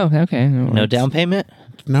leave. Oh, okay. No down payment?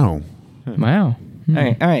 No. Wow. All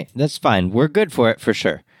right, that's fine. We're good for it for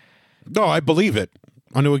sure. No, I believe it.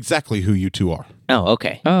 I know exactly who you two are. Oh,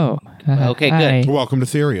 okay. Oh. Okay, hi. good. Welcome to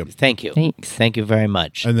Therium. Thank you. Thanks. Thank you very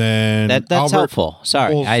much. And then That's Albert helpful.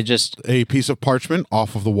 Sorry, pulls I just. a piece of parchment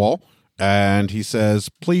off of the wall, and he says,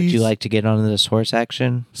 please Would you like to get on this horse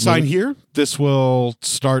action? sign here. This will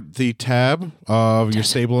start the tab of your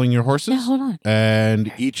stabling your horses. Yeah, hold on.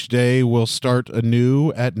 And each day will start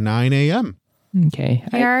anew at 9 a.m. Okay.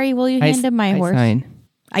 Hey, Ari, will you hand him my horse? Sign.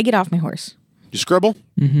 I get off my horse. You scribble?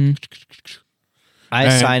 Mm-hmm. I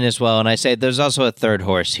And- sign as well, and I say there's also a third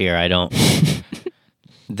horse here. I don't.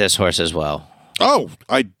 This horse as well. Oh,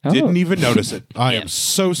 I Oh. didn't even notice it. I am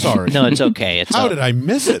so sorry. No, it's okay. It's How did I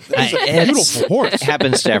miss it? That's a It's- beautiful horse. It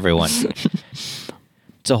happens to everyone.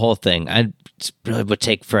 It's a whole thing. It really would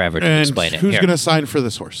take forever to And explain it. who's Here. going to sign for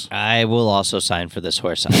this horse? I will also sign for this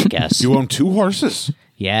horse, I guess. You own 2 horses.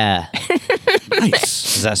 Yeah.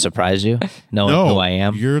 Nice. Does that surprise you? Knowing No, who I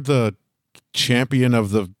am? You're the champion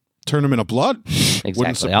of the Tournament of Blood. Wouldn't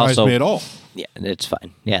Exactly. surprise Also, me at all. yeah, it's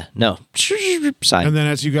fine. Yeah, no. Sign. And then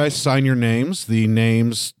as you guys sign your names, the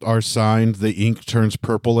names are signed. The ink turns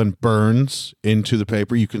purple and burns into the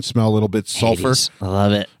paper. You can smell a little bit sulfur Hades. I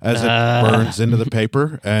love it. as it burns into the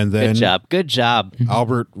paper. And then Good job. Good job.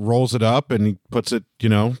 Albert rolls it up and he puts it,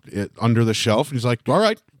 under the shelf. And he's like, all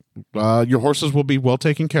right, your horses will be well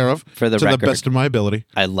taken care of For the to record. the best of my ability.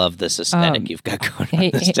 I love this aesthetic you've got going on Hey,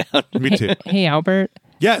 this hey, town. Me too. Hey, Albert.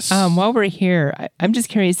 Yes. While we're here, I'm just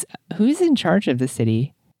curious, who's in charge of the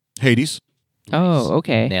city? Hades. Oh,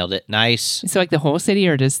 okay. Nailed it. Nice. So like the whole city,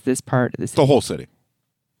 or just this part of the city? The whole city.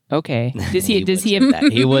 Okay. Does he would have say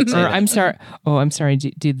that. He would say or that. I'm sorry. Oh, I'm sorry.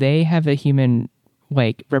 Do they have a human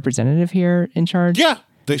like representative here in charge? Yeah,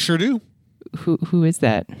 they sure do. Who is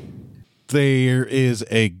that? There is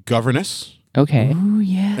a governess, Okay. Oh, and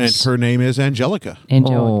yes. her name is Angelica.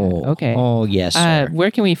 Angelica. Okay. Oh, yes, sir.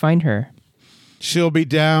 Where can we find her? She'll be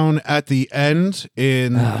down at the end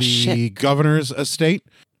in the shit. governor's estate.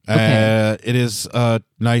 Okay. It is a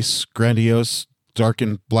nice, grandiose, dark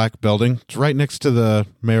and black building. It's right next to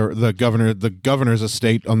the governor's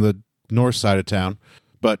estate on the north side of town.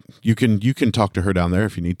 But you can talk to her down there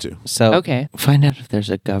if you need to. So Okay. find out if there's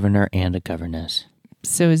a governor and a governess.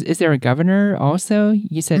 So is there a governor also?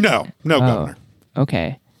 You said No governor.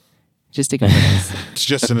 Okay. Just a governess. It's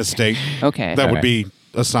just an estate Okay. that would be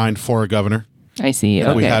assigned for a governor. I see. If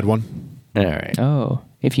Okay. we had one. All right. Oh,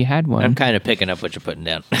 if you had one. I'm kind of picking up what you're putting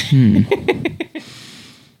down.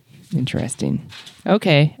 Interesting.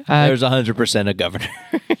 Okay. There's 100% a governor.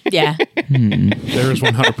 Yeah. There is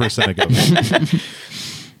 100% a governor.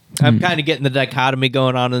 I'm kind of getting the dichotomy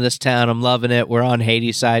going on in this town. I'm loving it. We're on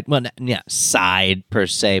Hades' side. Well, yeah, side per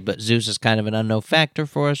se, but Zeus is kind of an unknown factor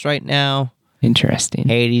for us right now. Interesting.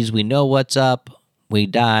 Hades, we know what's up. We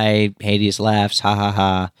die. Hades laughs. Ha ha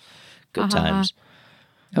ha. Good times.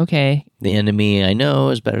 Okay. The enemy I know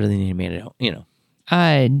is better than the enemy I don't. You know.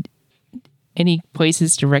 Any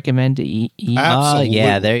places to recommend to eat? Absolutely.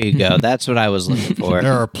 Yeah, there you go. That's what I was looking for.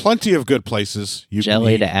 There are plenty of good places you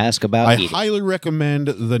Jelly can to eat. ask about I eating. highly recommend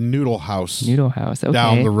the Noodle House Noodle House. Okay.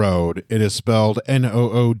 down the road. It is spelled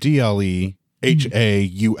NOODLEHAUS.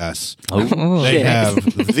 Oh, They shit. have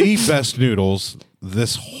the best noodles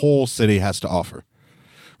this whole city has to offer.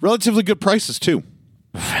 Relatively good prices too.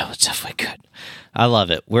 Relatively good. I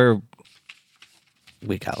love it.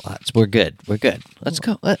 We got lots. We're good. Let's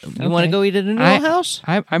go. You want to go eat at a noodle house?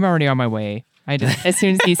 I'm already on my way. I just as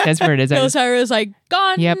soon as he says where it is, I just, Osiris like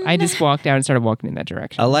gone. yep. I just walked out and started walking in that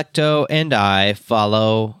direction. Electo and I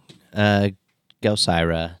follow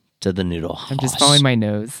Gelsira to the noodle house. I'm just following my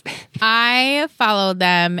nose. I followed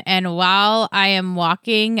them, and while I am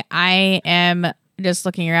walking, I am just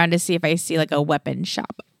looking around to see if I see like a weapon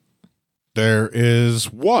shop. There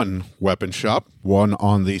is one weapon shop, one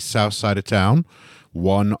on the south side of town,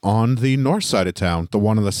 one on the north side of town. The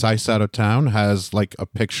one on the south side of town has like a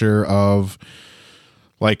picture of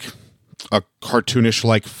like a cartoonish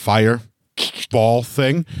like fire ball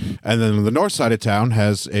thing. And then the north side of town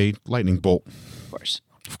has a lightning bolt. Of course.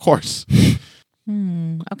 Of course.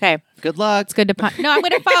 Okay, Good luck. it's good to. No, I'm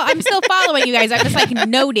gonna follow. I'm still following you guys. I'm just like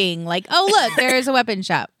noting, like, oh look, there's a weapon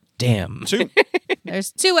shop. Damn. Two.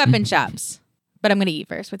 There's 2 weapon shops, but I'm gonna eat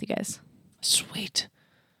first with you guys. Sweet.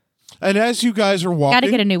 And as you guys are Got to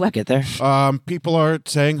get a walking, new weapon. Get there. people are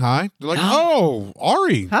saying hi. They're like, oh,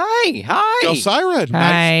 Ari. Hi. Gelsira.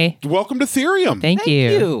 Hi. Welcome to Therium. Thank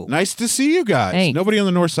you. Nice to see you guys. Thanks. Nobody on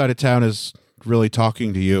the north side of town is really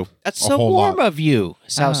talking to you. That's a so whole warm lot. of you,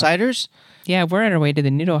 Southsiders. Yeah, we're on our way to the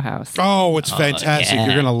Noodle House. Oh, it's fantastic. yeah.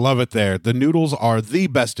 You're going to love it there. The noodles are the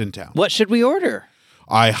best in town. What should we order?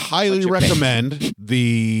 I highly recommend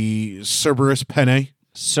the Cerberus penne.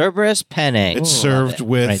 Cerberus penne. It's served Write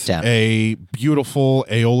with down. a beautiful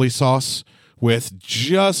aioli sauce with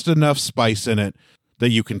just enough spice in it that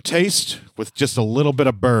you can taste with just a little bit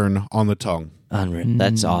of burn on the tongue. Unreal.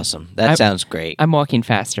 That's awesome. That sounds great. I'm walking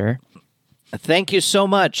faster. Thank you so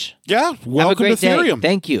much. Yeah, Have a welcome great to day. Therium.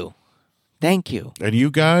 Thank you. Thank you. And you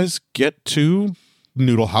guys get to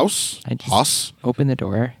Noodle House. I just- House. Open the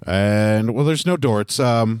door. And well, there's no door. It's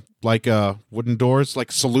like wooden doors,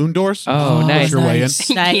 like saloon doors. Oh, nice. Push your way in. Nice.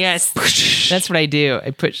 Yes. That's what I do. I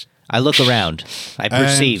push. I look around. I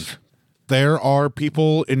perceive. There are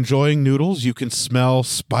people enjoying noodles. You can smell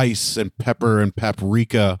spice and pepper and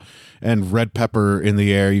paprika and red pepper in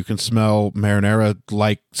the air. You can smell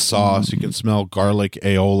marinara-like sauce. You can smell garlic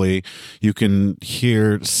aioli. You can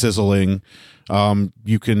hear sizzling.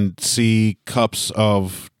 You can see cups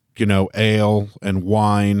of, ale and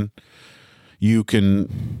wine. You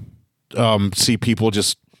can see people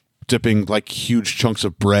just dipping like huge chunks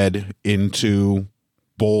of bread into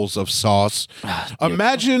bowls of sauce.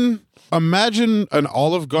 Imagine an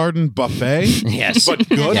Olive Garden buffet, Yes. but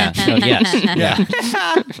good. Yeah. No, yes.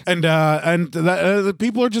 Yeah. And the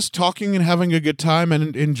people are just talking and having a good time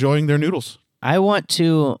and enjoying their noodles. I want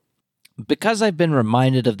to, because I've been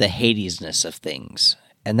reminded of the Hadesness of things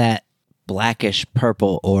and that blackish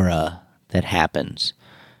purple aura that happens.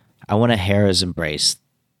 I want a Hera's embrace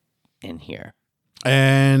in here.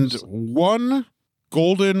 And one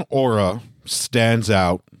golden aura stands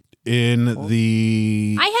out in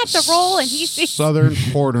the I had to roll and he sees. southern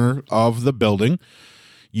corner of the building,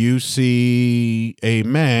 you see a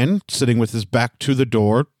man sitting with his back to the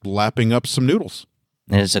door, lapping up some noodles.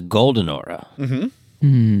 And it's a golden aura.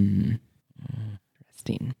 Mm-hmm.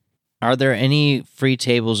 Interesting. Are there any free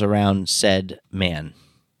tables around said man?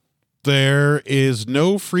 There is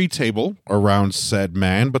no free table around said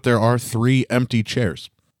man, but there are 3 empty chairs.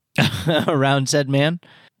 Around said man?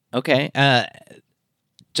 Okay.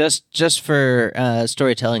 Just for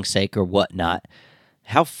storytelling's sake or whatnot,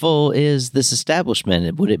 how full is this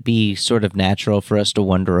establishment? Would it be sort of natural for us to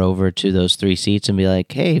wander over to those 3 seats and be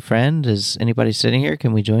like, hey, friend, is anybody sitting here?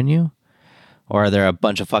 Can we join you? Or are there a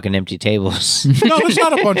bunch of fucking empty tables? No, there's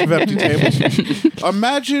not a bunch of empty tables.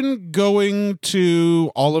 Imagine going to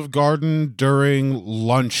Olive Garden during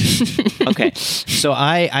lunch. Okay. So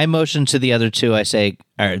I motion to the other 2. I say,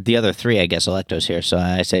 or the other 3, I guess Electo's here. So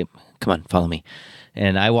I say, come on, follow me.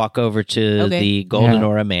 And I walk over to the Golden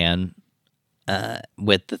Aura man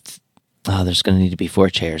with the... there's going to need to be 4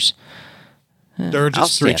 chairs. There are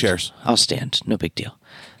just 3 chairs. I'll stand. No big deal.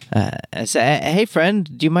 I say, hey,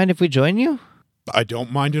 friend, do you mind if we join you? I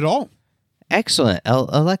don't mind at all. Excellent.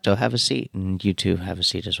 Electo, have a seat. And you 2 have a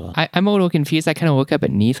seat as well. I'm a little confused. I kind of look up at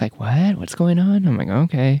Neith like, what? What's going on? I'm like,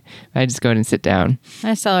 okay. I just go ahead and sit down.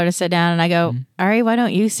 I tell her to sit down, and I go, Ari, why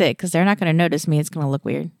don't you sit? Because they're not going to notice me. It's going to look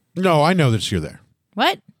weird. No, I know that you're there.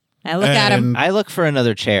 What? I look at him. I look for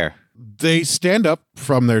another chair. They stand up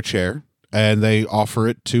from their chair, and they offer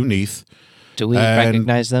it to Neith. Do we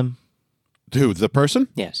recognize them? Who, the person?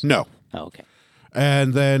 Yes. No. Oh, okay.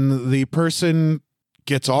 And then the person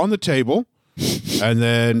gets on the table and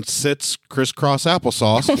then sits crisscross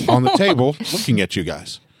applesauce on the table looking at you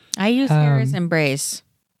guys. I use Sarah's embrace.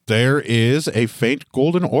 There is a faint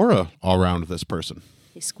golden aura around this person.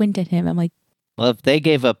 I squint at him. I'm like, Well, if they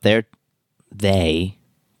gave up their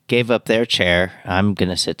chair, I'm going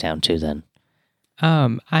to sit down too then.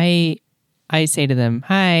 I say to them,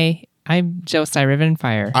 hi, I'm Josiah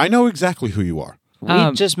Rivenfire. I know exactly who you are.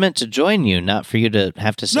 We just meant to join you, not for you to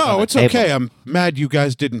have to sit on No, the it's table. okay. I'm mad you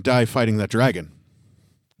guys didn't die fighting that dragon.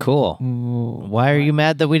 Cool. Why are you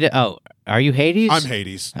mad that we did? Oh, are you Hades? I'm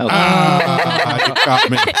Hades. Okay. You got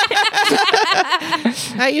me.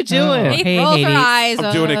 How you doing? he Hey, rolls her Hades. eyes.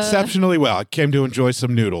 I'm doing exceptionally well. I came to enjoy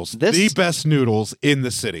some noodles. This- The best noodles in the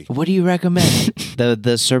city. What do you recommend?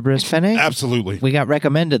 the Cerberus penne? Absolutely. We got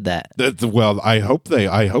recommended that. Well, I hope they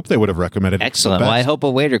would have recommended it. Excellent. the Well, I best. hope a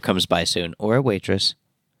waiter comes by soon or a waitress.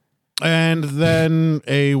 And then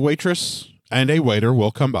a waitress and a waiter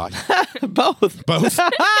will come by. Both. Both.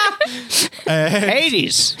 And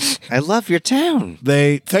Hades. I love your town.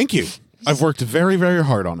 they thank you. I've worked very, very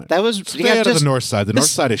hard on it. That was Stay out of the north side. The north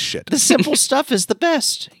side is shit. The simple stuff is the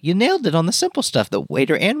best. You nailed it on the simple stuff. The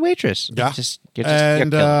waiter and waitress. Yeah. You're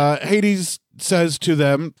And killing it. Hades says to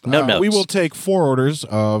them, No notes. we will take 4 orders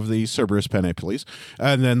of the Cerberus penne, please.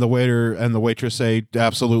 And then the waiter and the waitress say,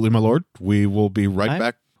 absolutely, my lord. We will be right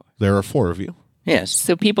back. There are 4 of you. Yes.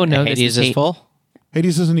 So people know this Hades is is full.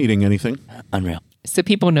 Hades isn't eating anything. Unreal. So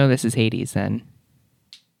people know this is Hades then.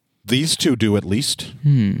 These 2 do at least.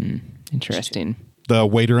 Interesting. The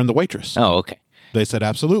waiter and the waitress. Oh, okay. They said,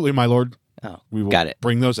 absolutely, my lord. Oh, We will got it.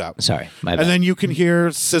 bring those out. Sorry, my bad. And then you can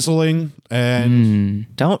hear sizzling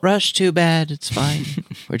and Don't rush too bad. It's fine.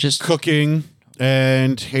 We're just cooking.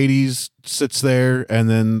 And Hades sits there, and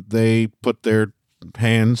then they put their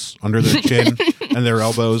hands under their chin and their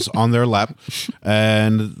elbows on their lap.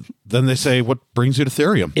 And then they say, what brings you to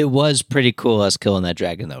Therium? It was pretty cool us killing that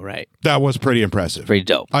dragon, though, right? That was pretty impressive. Pretty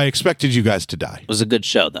dope. I expected you guys to die. It was a good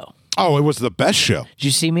show, though. Oh, it was the best show. Did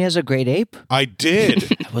you see me as a great ape? I did.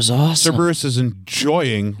 That was awesome. Cerberus is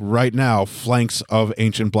enjoying right now flanks of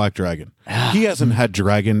Ancient Black Dragon. He hasn't had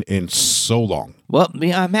dragon in so long. Well,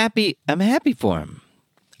 yeah, I'm happy. I'm happy for him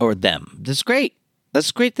or them. That's great. That's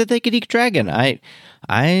great that they could eat dragon.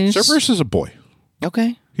 Cerberus is a boy.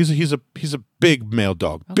 Okay. He's a big male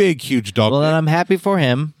dog. Big, huge dog. Well, then I'm happy for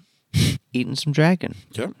him eating some dragon.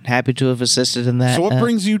 Yeah. Happy to have assisted in that. So what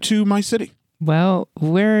brings you to my city? Well,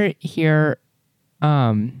 we're here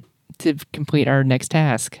to complete our next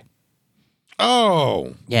task.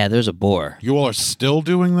 Oh, Yeah, there's a boar. you all are still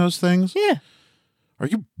doing those things? Yeah. Are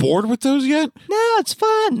you bored with those yet? No, it's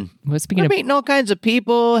fun. Well, speaking We're of meeting all kinds of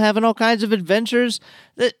people, having all kinds of adventures.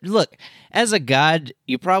 Look, as a god,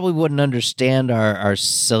 you probably wouldn't understand our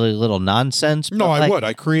silly little nonsense. No, but, I like, would.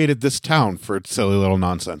 I created this town for its silly little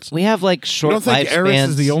nonsense. We have like You short don't think Eris lifespans.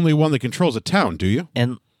 is the only one that controls a town, do you?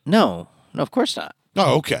 And no, of course not.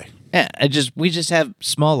 Oh, okay. Yeah, we just have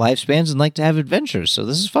small lifespans and like to have adventures. So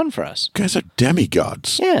this is fun for us. You guys are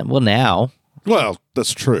demigods. Yeah. Well, now Well,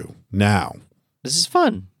 that's true. Now. this is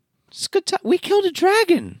fun. It's a good time. We killed a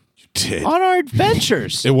dragon Did. on our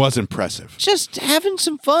adventures. It was impressive. Just having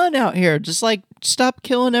some fun out here. Just like, stop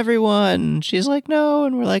killing everyone. She's like, no.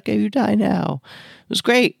 And we're like, oh, you die now. It was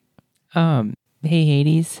great. Hey,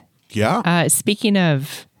 Hades. Yeah. Speaking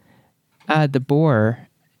of the boar,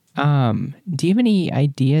 do you have any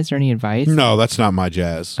ideas or any advice? No, that's not my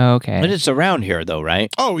jazz. Oh, okay. But it's around here, though, right?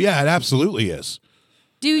 Oh, yeah, it absolutely is.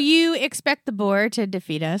 Do you expect the boar to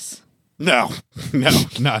defeat us? No,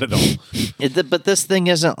 not at all. But this thing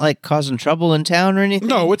isn't like causing trouble in town or anything?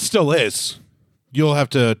 No, it still is. You'll have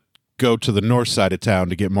to go to the north side of town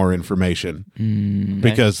to get more information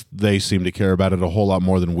because they seem to care about it a whole lot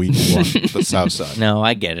more than we do on the south side. No,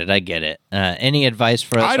 I get it. Any advice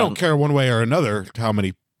for us? I don't care one way or another how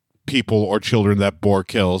many people or children that boar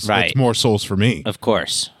kills. Right. It's more souls for me. Of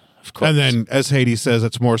course. And then, as Hades says,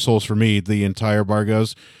 it's more souls for me. The entire bar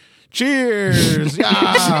goes, cheers!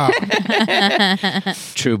 Yeah!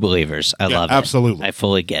 True believers. I love it. Absolutely. I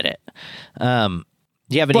fully get it. Do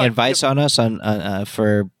you have any advice on us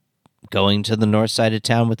for going to the north side of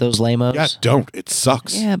town with those lamos? Yeah, don't. It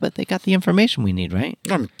sucks. Yeah, but they got the information we need, right?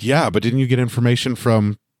 Yeah, but didn't you get information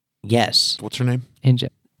from, Yes. what's her name?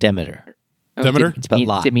 Demeter. Demeter? It's about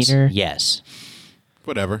lots. Demeter? Yes.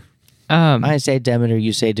 Whatever. I say Demeter,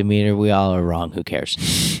 you say Demeter. We all are wrong. Who cares?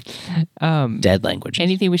 Dead language.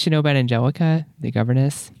 Anything we should know about Angelica, the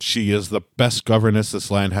governess? She is the best governess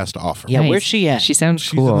this land has to offer. Yeah, Nice. where's she at? She sounds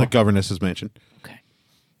She's cool. in the governess's mansion.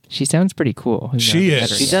 She sounds pretty cool. She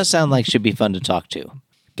is. She does sound like she'd be fun to talk to.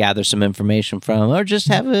 Gather some information from, or just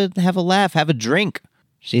have a laugh, have a drink.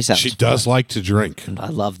 She sounds. She does like to drink. I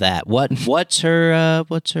love that. What's her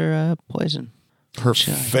poison? Her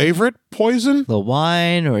favorite poison? The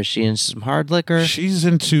wine, or is she in some hard liquor? She's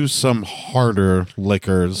into some harder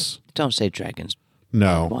liquors. Don't say dragons.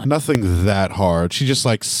 No, nothing that hard. She just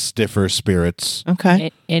likes stiffer spirits.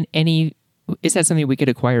 Okay. And any, is that something we could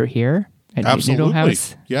acquire here at Absolutely. Noodle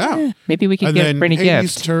House? Yeah. Maybe we could And then bring a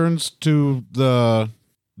Hades gift. turns to the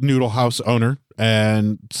Noodle House owner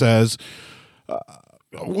and says,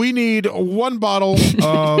 we need one bottle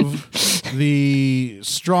of the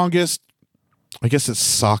strongest, I guess it's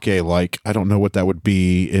sake-like. I don't know what that would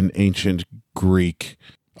be in ancient Greek.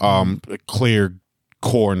 Clear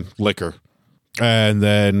corn liquor. And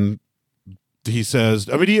then he says,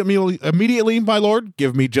 immediately, my lord,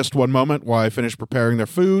 give me just one moment while I finish preparing their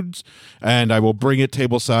foods, and I will bring it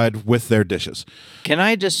tableside with their dishes. Can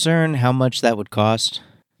I discern how much that would cost?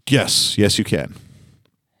 Yes, you can.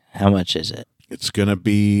 How much is it? It's going to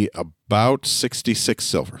be about 66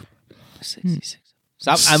 silver. 66.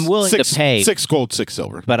 So I'm willing to pay. 6 gold, 6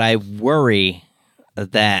 silver. But I worry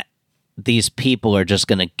that these people are just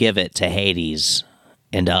going to give it to Hades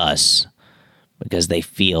and us because they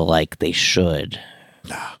feel like they should.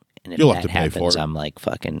 Nah, and if you'll that have to pay happens, for it. I'm like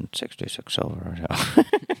fucking 66 silver.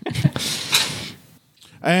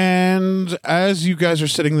 And as you guys are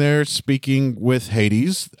sitting there speaking with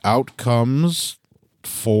Hades, out comes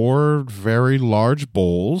 4 very large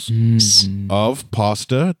bowls of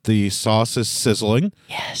pasta. The sauce is sizzling.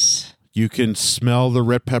 Yes. You can smell the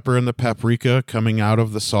red pepper and the paprika coming out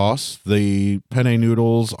of the sauce. The penne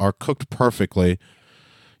noodles are cooked perfectly.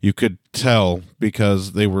 You could tell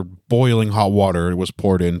because they were boiling hot water it was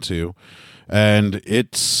poured into. And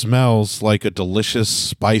it smells like a delicious,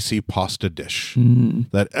 spicy pasta dish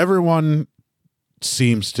that everyone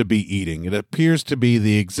seems to be eating. It appears to be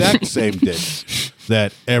the exact same dish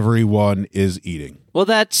that everyone is eating. Well,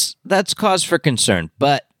 that's cause for concern,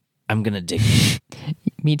 but I'm going to dig in.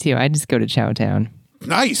 Me too. I just go to Chowtown.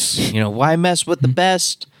 Nice. Why mess with the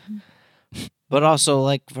best? But also,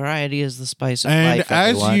 like, variety is the spice of And life. as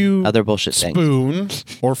everyone. you Other bullshit things. spoon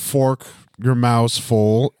or fork your mouth's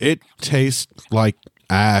full, it tastes like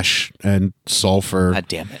ash and sulfur God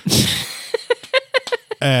damn it.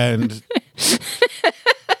 and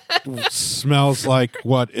smells like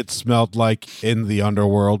what it smelled like in the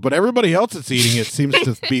underworld. But everybody else that's eating it seems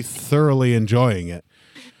to be thoroughly enjoying it.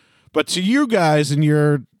 But to you guys and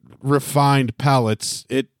your refined palates,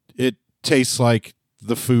 it tastes like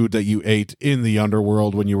the food that you ate in the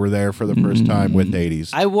underworld when you were there for the first time with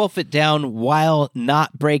Hades. I wolf it down while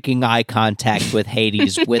not breaking eye contact with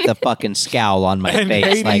Hades with a fucking scowl on my And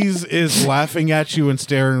face. Hades is laughing at you and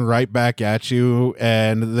staring right back at you,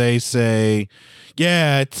 and they say,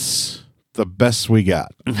 yeah, it's the best we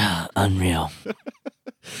got. Unreal.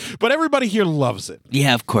 But everybody here loves it.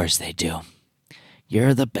 Yeah, of course they do.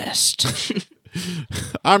 You're the best.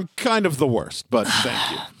 I'm kind of the worst, but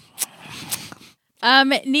thank you.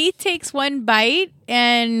 Neith takes one bite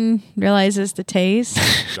and realizes the taste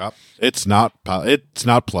It's not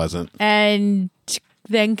pleasant. and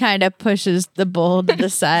then kind of pushes the bowl to the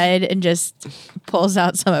side and just pulls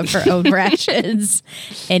out some of her own rations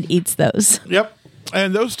and eats those. Yep.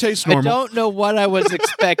 And those taste normal. I don't know what I was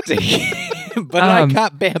expecting, but I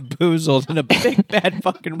got bamboozled in a big bad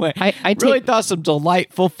fucking way. I really thought some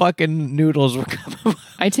delightful fucking noodles were coming.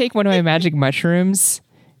 I take one of my magic mushrooms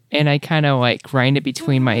and I kind of like grind it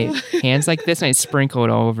between my hands like this, and I sprinkle it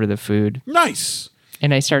all over the food. Nice.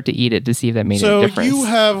 And I start to eat it to see if that made So any difference. you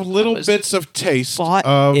have little bits of taste Bought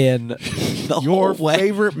of in the your whole way.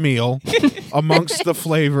 favorite meal amongst the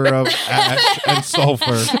flavor of ash and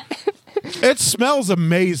sulfur. It smells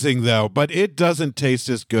amazing, though, but it doesn't taste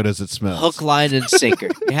as good as it smells. Hook, line, and sinker.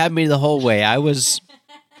 You had me the whole way. I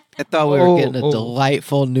thought we were getting a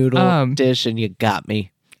delightful noodle dish, and you got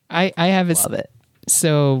me. I have a Love it.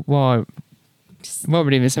 So well, what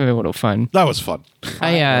would even something a little fun? That was fun.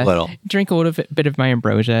 I A little. drink a little bit of my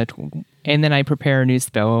ambrosia, and then I prepare a new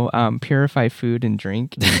spell: purify food and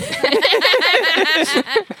drink.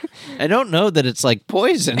 I don't know that it's like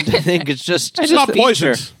poisoned. I think it's just It's not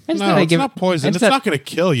poison. just No, thought I'd it's give not it- poison. I It's just thought- not going to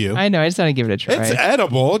kill you. I know. I just want to give it a try. It's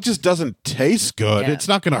edible. It just doesn't taste good. Yeah. It's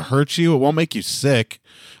not going to hurt you. It won't make you sick.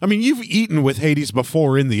 I mean, you've eaten with Hades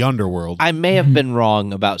before in the underworld. I may have been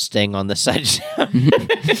wrong about staying on the side.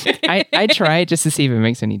 I try it just to see if it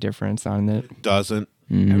makes any difference on it. It doesn't.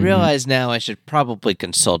 I realize now I should probably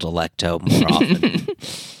consult Electo more often.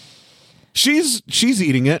 She's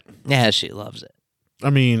eating it. Yeah, she loves it. I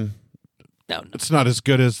mean, No. it's not as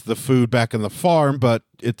good as the food back in the farm, but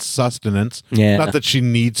it's sustenance. Yeah. Not that she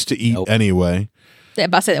needs to eat Nope. anyway. I'm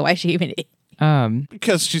about to say, why she even eat?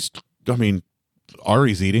 Because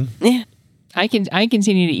Ari's eating. Yeah. I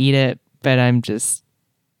continue to eat it, but I'm just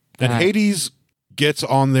And Hades gets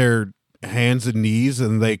on their hands and knees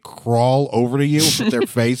and they crawl over to you with their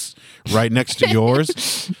face right next to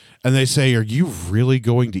yours. And they say, "Are you really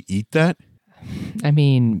going to eat that?" I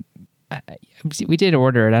mean, we did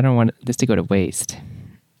order it. I don't want this to go to waste.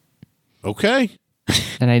 Okay.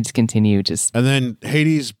 And I just continue And then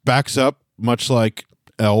Hades backs up, much like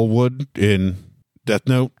Elle would in Death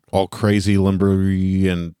Note, all crazy, limbery,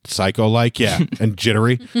 and psycho-like, yeah, and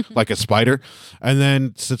jittery, like a spider. And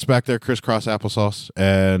then sits back there, crisscross applesauce,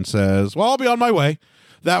 and says, "Well, I'll be on my way.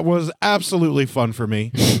 That was absolutely fun for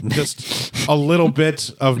me. Just a little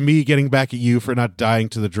bit of me getting back at you for not dying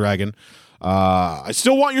to the dragon. I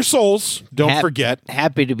still want your souls. Don't forget."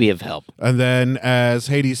 Happy to be of help. And then as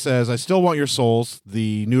Hades says, "I still want your souls,"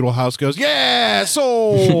 the noodle house goes, "Yeah,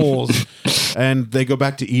 souls." And they go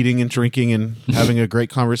back to eating and drinking and having a great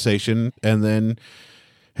conversation. And then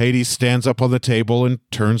Hades stands up on the table and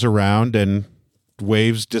turns around and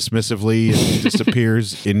waves dismissively and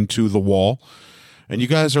disappears into the wall. And you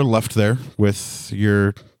guys are left there with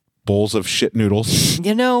your bowls of shit noodles.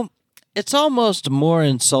 You know, it's almost more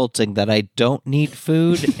insulting that I don't need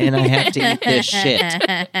food and I have to eat this shit.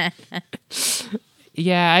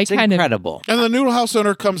 yeah, It's incredible. And the noodle house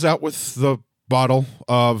owner comes out with the bottle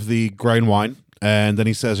of the grain wine. And then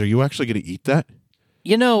he says, "Are you actually going to eat that?"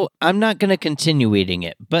 You know, I'm not going to continue eating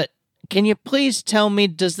it, but can you please tell me,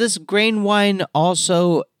 does this grain wine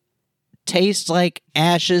also taste like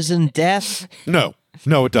ashes and death? No,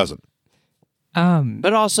 it doesn't.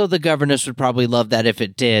 But also the governess would probably love that if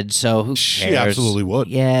it did, so who cares? She absolutely would.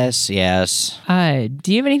 Yes. do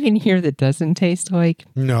you have anything here that doesn't taste like?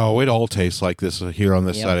 No, it all tastes like this here on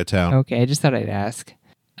this Yep. side of town. Okay, I just thought I'd ask.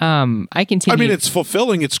 I continue. I mean, it's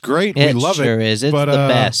fulfilling. It's great. It we love sure it. is. It's but, the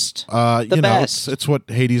best. The best. It's what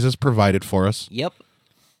Hades has provided for us. Yep.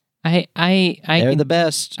 I They're the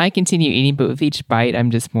best. I continue eating, but with each bite, I'm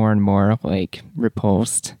just more and more like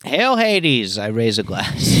repulsed. Hail Hades! I raise a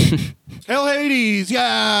glass. Hail Hades!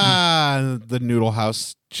 Yeah! And the noodle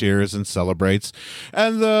house cheers and celebrates.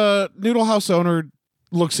 And the noodle house owner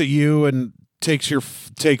looks at you and takes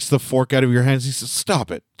the fork out of your hands. He says,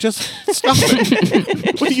 "Stop it. Just stop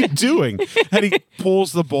it. What are you doing?" And he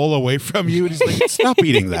pulls the bowl away from you and he's like, "Stop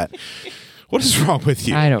eating that. What is wrong with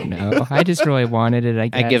you?" I don't know. I just really wanted it. I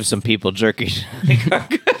guess. I give some people jerky.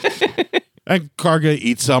 And Karga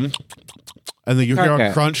eats some. And then you hear a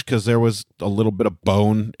Karga. crunch because there was a little bit of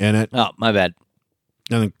bone in it. Oh, my bad.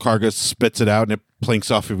 And then Karga spits it out and it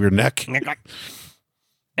plinks off of your neck.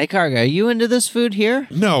 Hey, Karga, are you into this food here?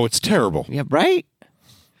 No, it's terrible. Yeah, right?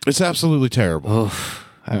 It's absolutely terrible. Oof.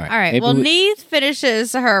 All right. All right. Maybe Well, Neith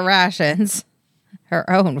finishes her rations, her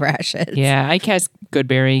own rations. Yeah, I cast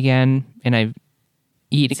Goodberry again, and I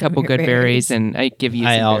eat a Some couple of your good berries. berries, and I give you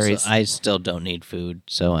some berries. I still don't need food,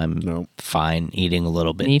 so I'm No. fine eating a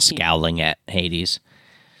little bit, Neat. scowling at Hades.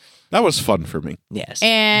 That was fun for me. Yes.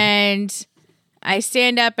 And I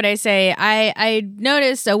stand up and I say, I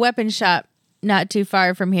noticed a weapon shop not too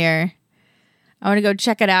far from here. I want to go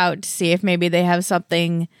check it out to see if maybe they have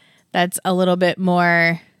something that's a little bit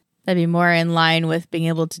more, that'd be more in line with being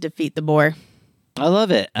able to defeat the boar. I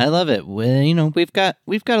love it. Well, we've got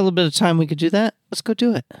a little bit of time. We could do that. Let's go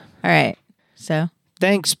do it. All right. So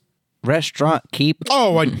Thanks, restaurant keep.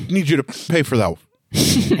 Oh, I need you to pay for that.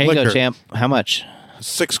 Here you go, Liquor. champ. How much?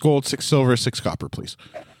 6 gold, 6 silver, 6 copper, please.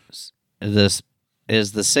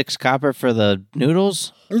 Is the 6 copper for the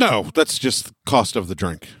noodles? No, that's just the cost of the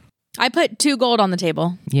drink. I put 2 gold on the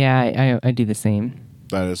table. Yeah, I do the same.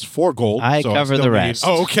 That is 4 gold. I cover still the need- rest.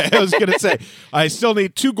 Oh, okay. I was going to say, I still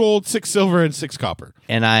need 2 gold, 6 silver, and 6 copper.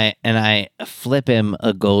 And I flip him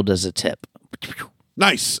a gold as a tip.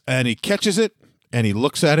 Nice. And he catches it, and he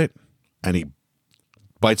looks at it, and he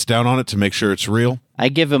bites down on it to make sure it's real. I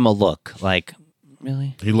give him a look, like,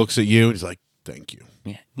 really? He looks at you, and he's like, thank you.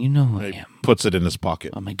 Yeah, you know who I And he am. puts it in his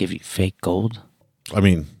pocket. I'm gonna give you fake gold. I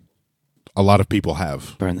mean, a lot of people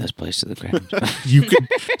have. Burn this place to the ground. You could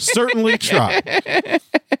certainly try.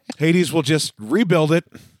 Hades will just rebuild it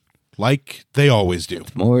like they always do.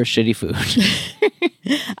 More shitty food.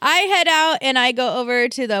 I head out and I go over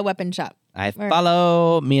to the weapon shop. I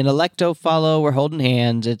follow. Me and Electo follow. We're holding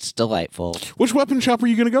hands. It's delightful. Which weapon shop are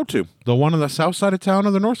you going to go to? The one on the south side of town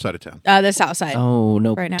or the north side of town? The south side. Oh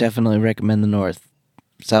no! Right now. Definitely recommend the north.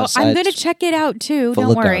 South I'm side. going to check it out too. Full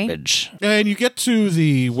Don't of worry. garbage. And you get to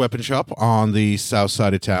the weapon shop on the south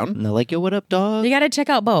side of town. And they're like, "Yo, what up, dog?" You got to check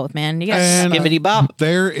out both, man. You got And Skibbity bop.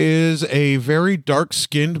 there is a very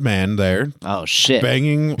dark-skinned man there Oh shit!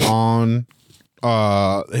 banging on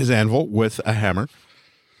his anvil with a hammer.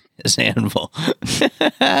 His anvil.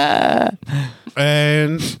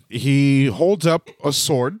 And he holds up a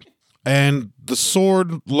sword, and the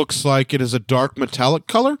sword looks like it is a dark metallic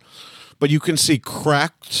color, but you can see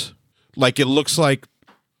cracked, like it looks like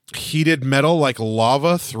heated metal, like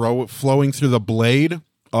lava flowing through the blade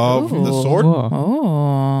of the sword.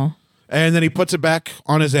 Oh. And then he puts it back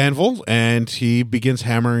on his anvil, and he begins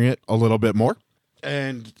hammering it a little bit more.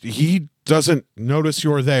 And he doesn't notice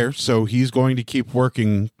you're there, so he's going to keep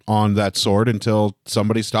working on that sword until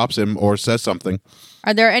somebody stops him or says something.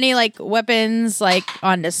 Are there any like weapons like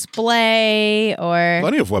on display or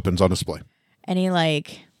Plenty of weapons on display. any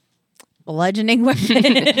like bludgeoning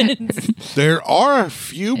weapons? There are a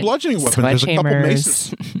few bludgeoning weapons. There's a couple Sledgehammers.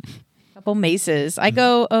 maces. Couple maces. I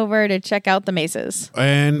go over to check out the maces.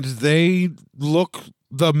 And the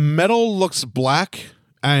metal looks black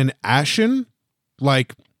and ashen.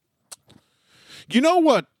 Like, you know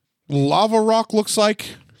what lava rock looks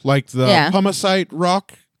like? Like the Yeah. pumicite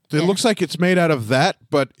rock? It Yeah. looks like it's made out of that,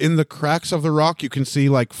 but in the cracks of the rock, you can see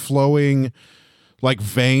like flowing like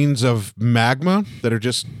veins of magma that are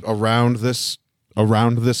just around this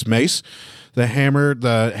mace. The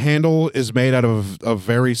handle is made out of a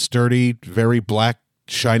very sturdy, very black,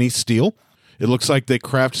 shiny steel. It looks like they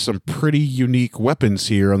craft some pretty unique weapons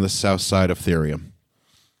here on the south side of Therium.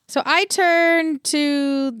 So I turn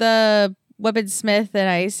to the weaponsmith and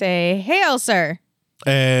I say, "Hail, sir."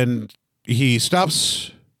 And he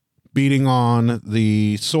stops beating on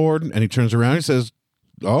the sword and he turns around and he says,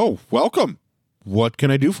 "Oh, welcome. What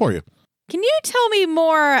can I do for you?" Can you tell me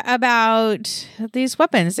more about these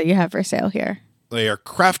weapons that you have for sale here? They are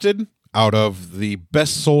crafted out of the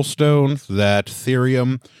best soulstone that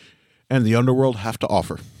Therium and the underworld have to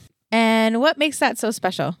offer. And what makes that so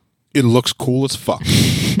special? It looks cool as fuck.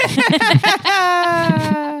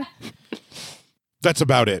 That's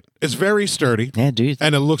about it. It's very sturdy Yeah, dude.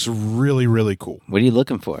 and it looks really, really cool. What are you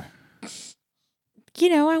looking for? You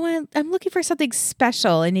know, I'm looking for something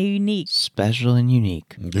special and unique Special and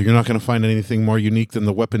unique. You're not going to find anything more unique than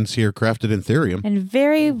the weapons here crafted in Therium. and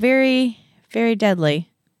very, very, very deadly.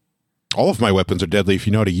 All of my weapons are deadly if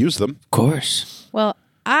you know how to use them. Of course. Well,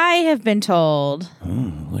 I have been told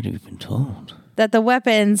What have you been told? that the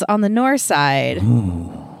weapons on the north side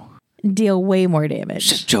deal way more damage.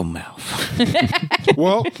 Shut your mouth.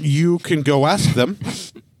 Well, you can go ask them,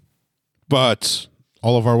 but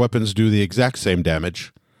all of our weapons do the exact same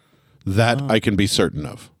damage. That I can be certain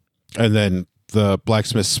of. And then the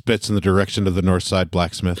blacksmith spits in the direction of the north side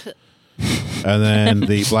blacksmith. And then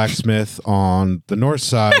the blacksmith on the north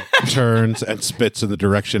side turns and spits in the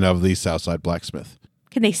direction of the south side blacksmith.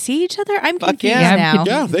 Can they see each other? I'm Fuck confused yeah. now.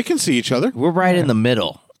 Yeah, they can see each other. We're right in the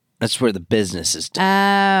middle. That's where the business is done.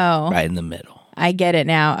 Oh, Right in the middle. I get it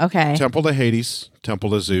now. Okay. Temple to Hades, temple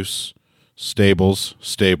to Zeus, stables,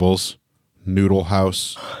 noodle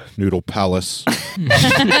house, noodle palace,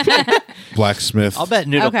 blacksmith, I'll bet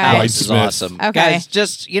Noodle Okay. Palace is Whitesmith. awesome. Okay. Guys,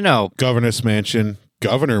 just, governess mansion,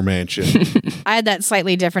 governor mansion, I had that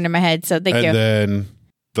slightly different in my head, so thank and you. then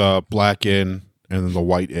the black inn, and then the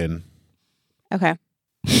white inn. Okay.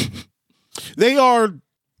 They are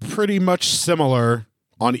pretty much similar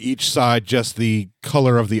on each side, just the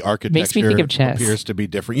color of the architecture Makes me think of chess. appears to be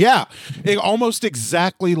different. Yeah, almost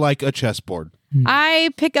exactly like a chessboard.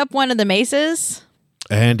 I pick up one of the maces,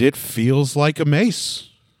 And it feels like a mace.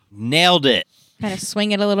 Nailed it. kind of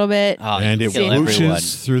swing it a little bit. Oh, And you it kill whooshes everyone.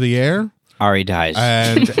 through the air. Ari dies.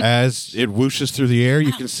 And as it whooshes through the air,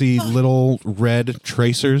 you can see little red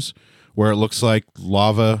tracers where it looks like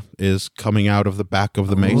lava is coming out of the back of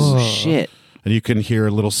the mace. Oh, shit. And you can hear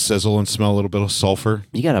a little sizzle and smell a little bit of sulfur.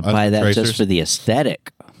 You got to buy that tracers. just for the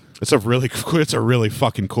aesthetic. It's a really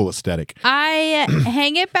fucking cool aesthetic. I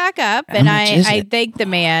hang it back up and much is I it? thank the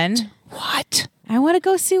man. What? I want to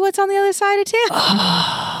go see what's on the other side of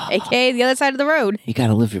town, aka the other side of the road. You got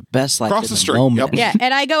to live your best life Across in the the street, moment. yep. Yeah,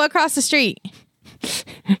 and I go across the street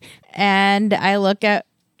and I look at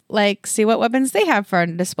see what weapons they have for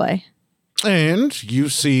display. And you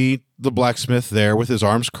see the blacksmith there with his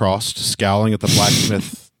arms crossed, scowling at the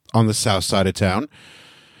blacksmith on the south side of town.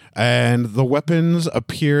 And the weapons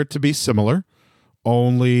appear to be similar,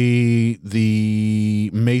 only the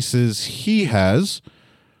maces he has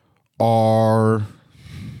are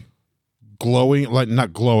glowing, like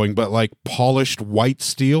not glowing, but like polished white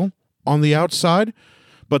steel on the outside.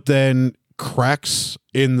 But then cracks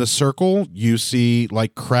in the circle, you see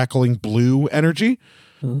like crackling blue energy.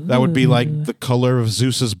 That would be like the color of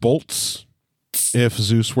Zeus's bolts if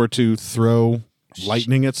Zeus were to throw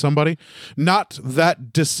lightning at somebody. Not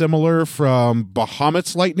that dissimilar from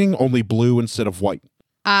Bahamut's lightning, only blue instead of white.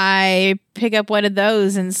 I pick up one of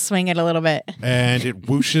those and swing it a little bit. And it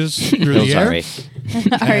whooshes through Oh, the air. sorry.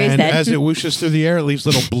 Ari's And dead. as it whooshes through the air, it leaves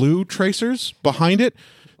little blue tracers behind it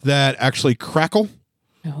that actually crackle.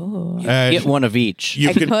 Oh. And Get one of each. you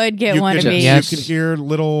I could get one of can, each. You can hear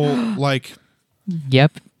little, like,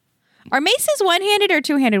 Yep. Are maces one-handed or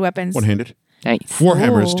two-handed weapons? one-handed. Nice.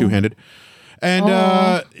 Warhammer is Oh. two-handed.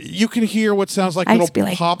 And you can hear what sounds like I little just be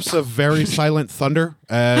like- pops of very silent thunder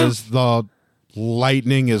as the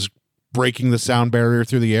lightning is breaking the sound barrier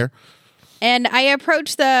through the air. And I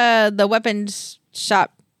approach the weapons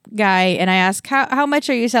shop guy and I ask, how much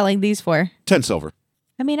are you selling these for? 10 silver.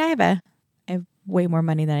 I mean, I have way more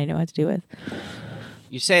money than I know what to do with.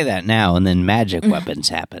 You say that now, and then magic weapons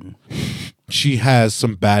happen. She has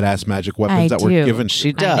some badass magic weapons I that were do. given. She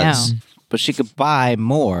I does. know. But she could buy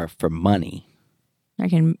more for money. I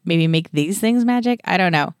can maybe make these things magic. I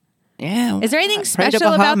don't know. Yeah. Is there anything Pray to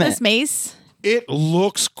special about Bahamut. this mace? It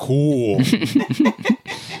looks cool.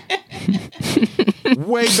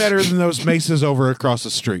 Way better than those maces over across the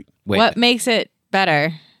street. Wait, What makes it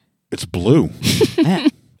better? It's blue. yeah.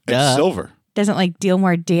 It's Duh. silver. Doesn't like deal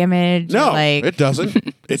more damage? No, or, like it doesn't.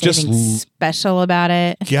 It is just, anything special about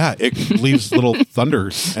it. yeah, it leaves little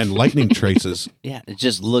thunder and lightning traces. Yeah, it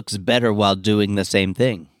just looks better while doing the same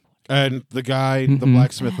thing. And the guy, the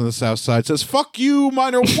blacksmith on the south side says, "Fuck you,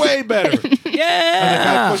 mine are way better." And the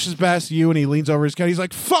guy pushes past you and he leans over his gun. He's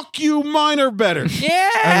like, "Fuck you, mine are better." And the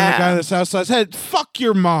guy on the south side said, "Fuck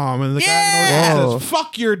your mom." And the guy on the north side says,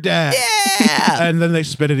 "Fuck your dad." And then they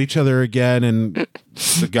spit at each other again. And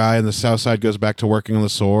the guy on the south side goes back to working on the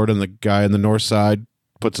sword. And the guy on the north side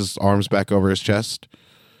puts his arms back over his chest.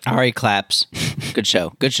 Ari claps. Good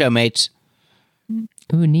show. Good show, mates.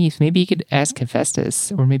 Ooh, neat. Maybe you could ask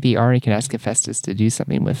Hephaestus, or maybe Ari could ask Hephaestus to do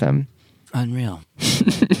something with them. Unreal.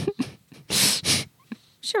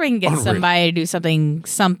 Sure, we can get Unreal. somebody to do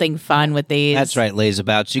something fun with these. That's right,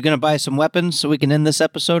 Lazabouts. You going to buy some weapons so we can end this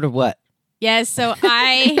episode or what? Yes. So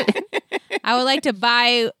I would like to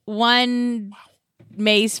buy one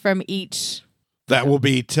mace from each. That will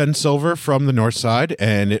be 10 silver from the north side.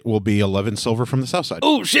 And it will be 11 silver from the south side.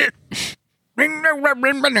 Oh, shit.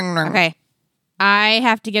 Okay. I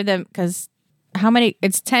have to give them because how many?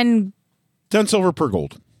 It's 10. 10 silver per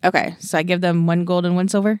gold. Okay, so I give them 1 gold and 1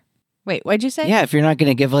 silver. Wait, what'd you say? Yeah, if you're not going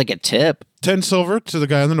to give like a tip, 10 silver to the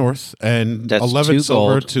guy on the north and That's 11 2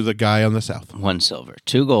 silver gold. to the guy on the south. 1 silver.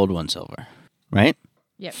 2 gold, 1 silver. Right?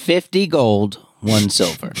 Yep. 50 gold, 1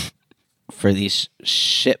 silver for these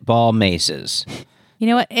shitball maces. You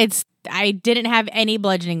know what? I didn't have any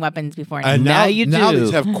bludgeoning weapons before. And Now you now do. these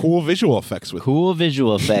have cool visual effects with Cool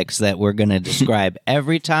visual effects that we're going to describe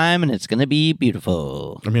every time, and it's going to be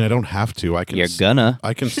beautiful. I mean, I don't have to. I can You're gonna.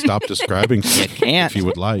 I can stop describing stuff can't. if you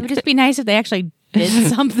would It like. would just be nice if they actually did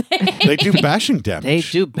something. They do bashing damage. They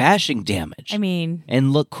do bashing damage I mean,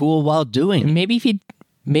 and look cool while doing it.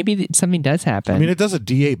 Maybe something does happen. I mean, it does a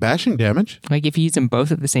D8 bashing damage. Like if you use them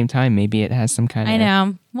both at the same time, maybe it has some kind of. I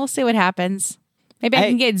know. We'll see what happens. Maybe I Hey.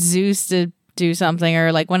 can get Zeus to do something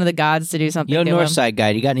or like one of the gods to do something. Yo, to him. Northside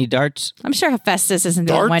guy, you got any darts? I'm sure Hephaestus isn't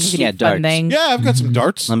the Darts? one who can Yeah, do fun darts. things. Yeah, I've got some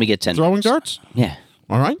darts. Let me get 10 Throwing darts. darts? Yeah.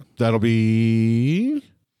 All right. That'll be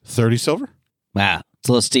 30 silver. Wow. It's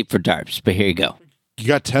a little steep for darts, but here you go. You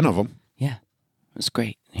got 10 of them. Yeah. That's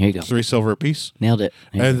great. Here you go. 3 silver apiece. Nailed it.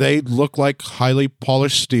 And they look like highly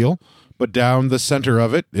polished steel, but down the center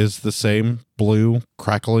of it is the same blue,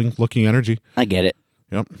 crackling looking energy. I get it.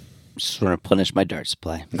 Yep. Just want to replenish my dart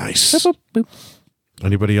supply. Nice. Boop, boop, boop.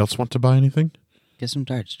 Anybody else want to buy anything? Get some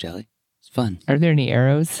darts, Jelly. It's fun. Are there any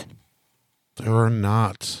arrows? There are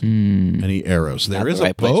not any arrows. There Not the is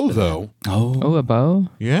right a place bow, for that. though. Oh, a bow?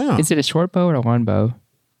 Yeah. Is it a short bow or a long bow?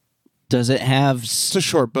 Does it have It's a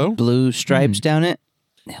short bow. blue stripes down it?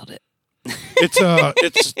 Nailed it.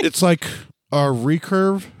 It's like a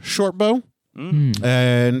recurve short bow,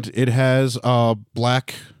 and it has a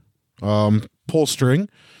black pull string,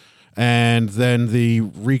 and then the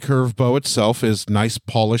recurve bow itself is nice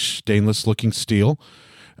polished stainless looking steel,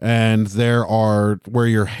 and there are where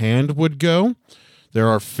your hand would go. There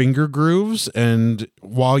are finger grooves, and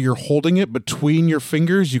while you're holding it between your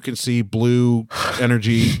fingers, you can see blue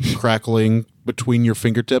energy crackling between your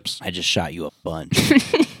fingertips. I just shot you a bunch.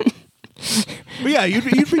 But yeah, you'd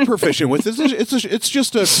be proficient with it. It's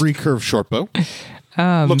just a recurve short bow.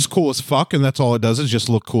 Looks cool as fuck, and that's all it does is just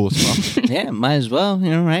look cool as fuck. Yeah, might as well,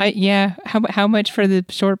 right? Yeah. How much for the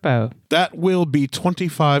short bow? That will be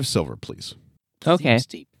 25 silver, please. Okay.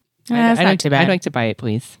 Steep. That's not too bad. I'd like to buy it,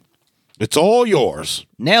 please. It's all yours.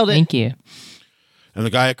 Nailed it. Thank you. And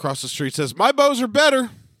the guy across the street says, "My bows are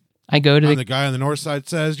better." I go to And the guy on the north side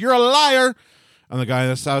says, "You're a liar." And the guy on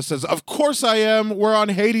the south says, "Of course I am. We're on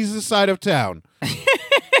Hades' side of town."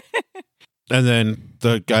 And then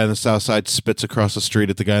the guy on the south side spits across the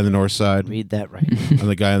street at the guy on the north side. Read that right. And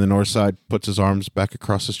the guy on the north side puts his arms back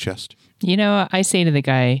across his chest. I say to the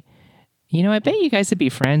guy, I bet you guys would be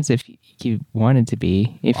friends if you wanted to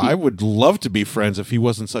be. I would love to be friends if he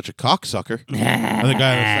wasn't such a cocksucker. And the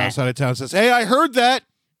guy on the south side of town says, "Hey, I heard that."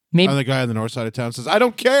 Maybe, And the guy on the north side of town says, "I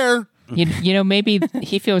don't care." maybe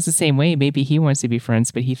he feels the same way. Maybe he wants to be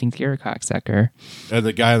friends, but he thinks you're a cocksucker. And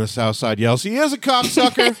the guy on the south side yells, "He is a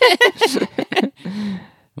cocksucker."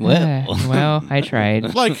 Well, I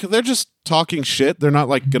tried. Like, they're just talking shit. They're not,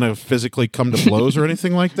 like, going to physically come to blows or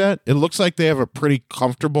anything like that. It looks like they have a pretty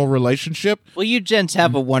comfortable relationship. well, you gents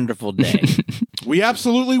have a wonderful day. We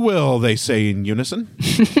absolutely will, they say in unison.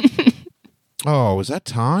 Oh, is that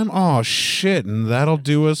time? Oh, shit. And that'll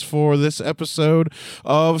do us for this episode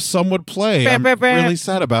of Some Would Play. I'm really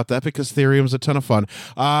sad about that because Therium's a ton of fun.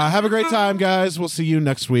 Have a great time, guys. We'll see you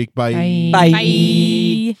next week. Bye. Bye.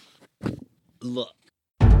 Bye. Look.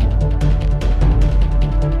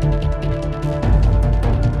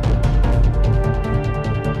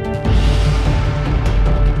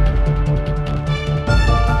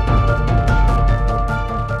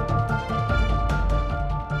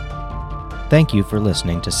 Thank you for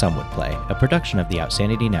listening to Some Would Play, a production of the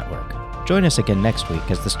Outsanity Network. Join us again next week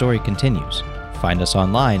as the story continues. Find us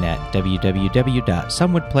online at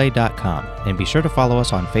www.somewouldplay.com and be sure to follow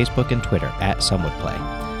us on Facebook and Twitter at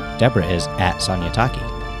SomeWouldPlay. Deborah is at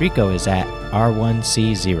Sonyataki, Rico is at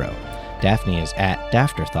R1C0, Daphne is at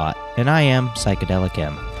Dafterthought, and I am Psychedelic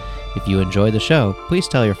M. If you enjoy the show, please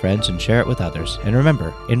tell your friends and share it with others. And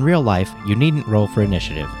remember, in real life, you needn't roll for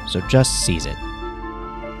initiative, so just seize it.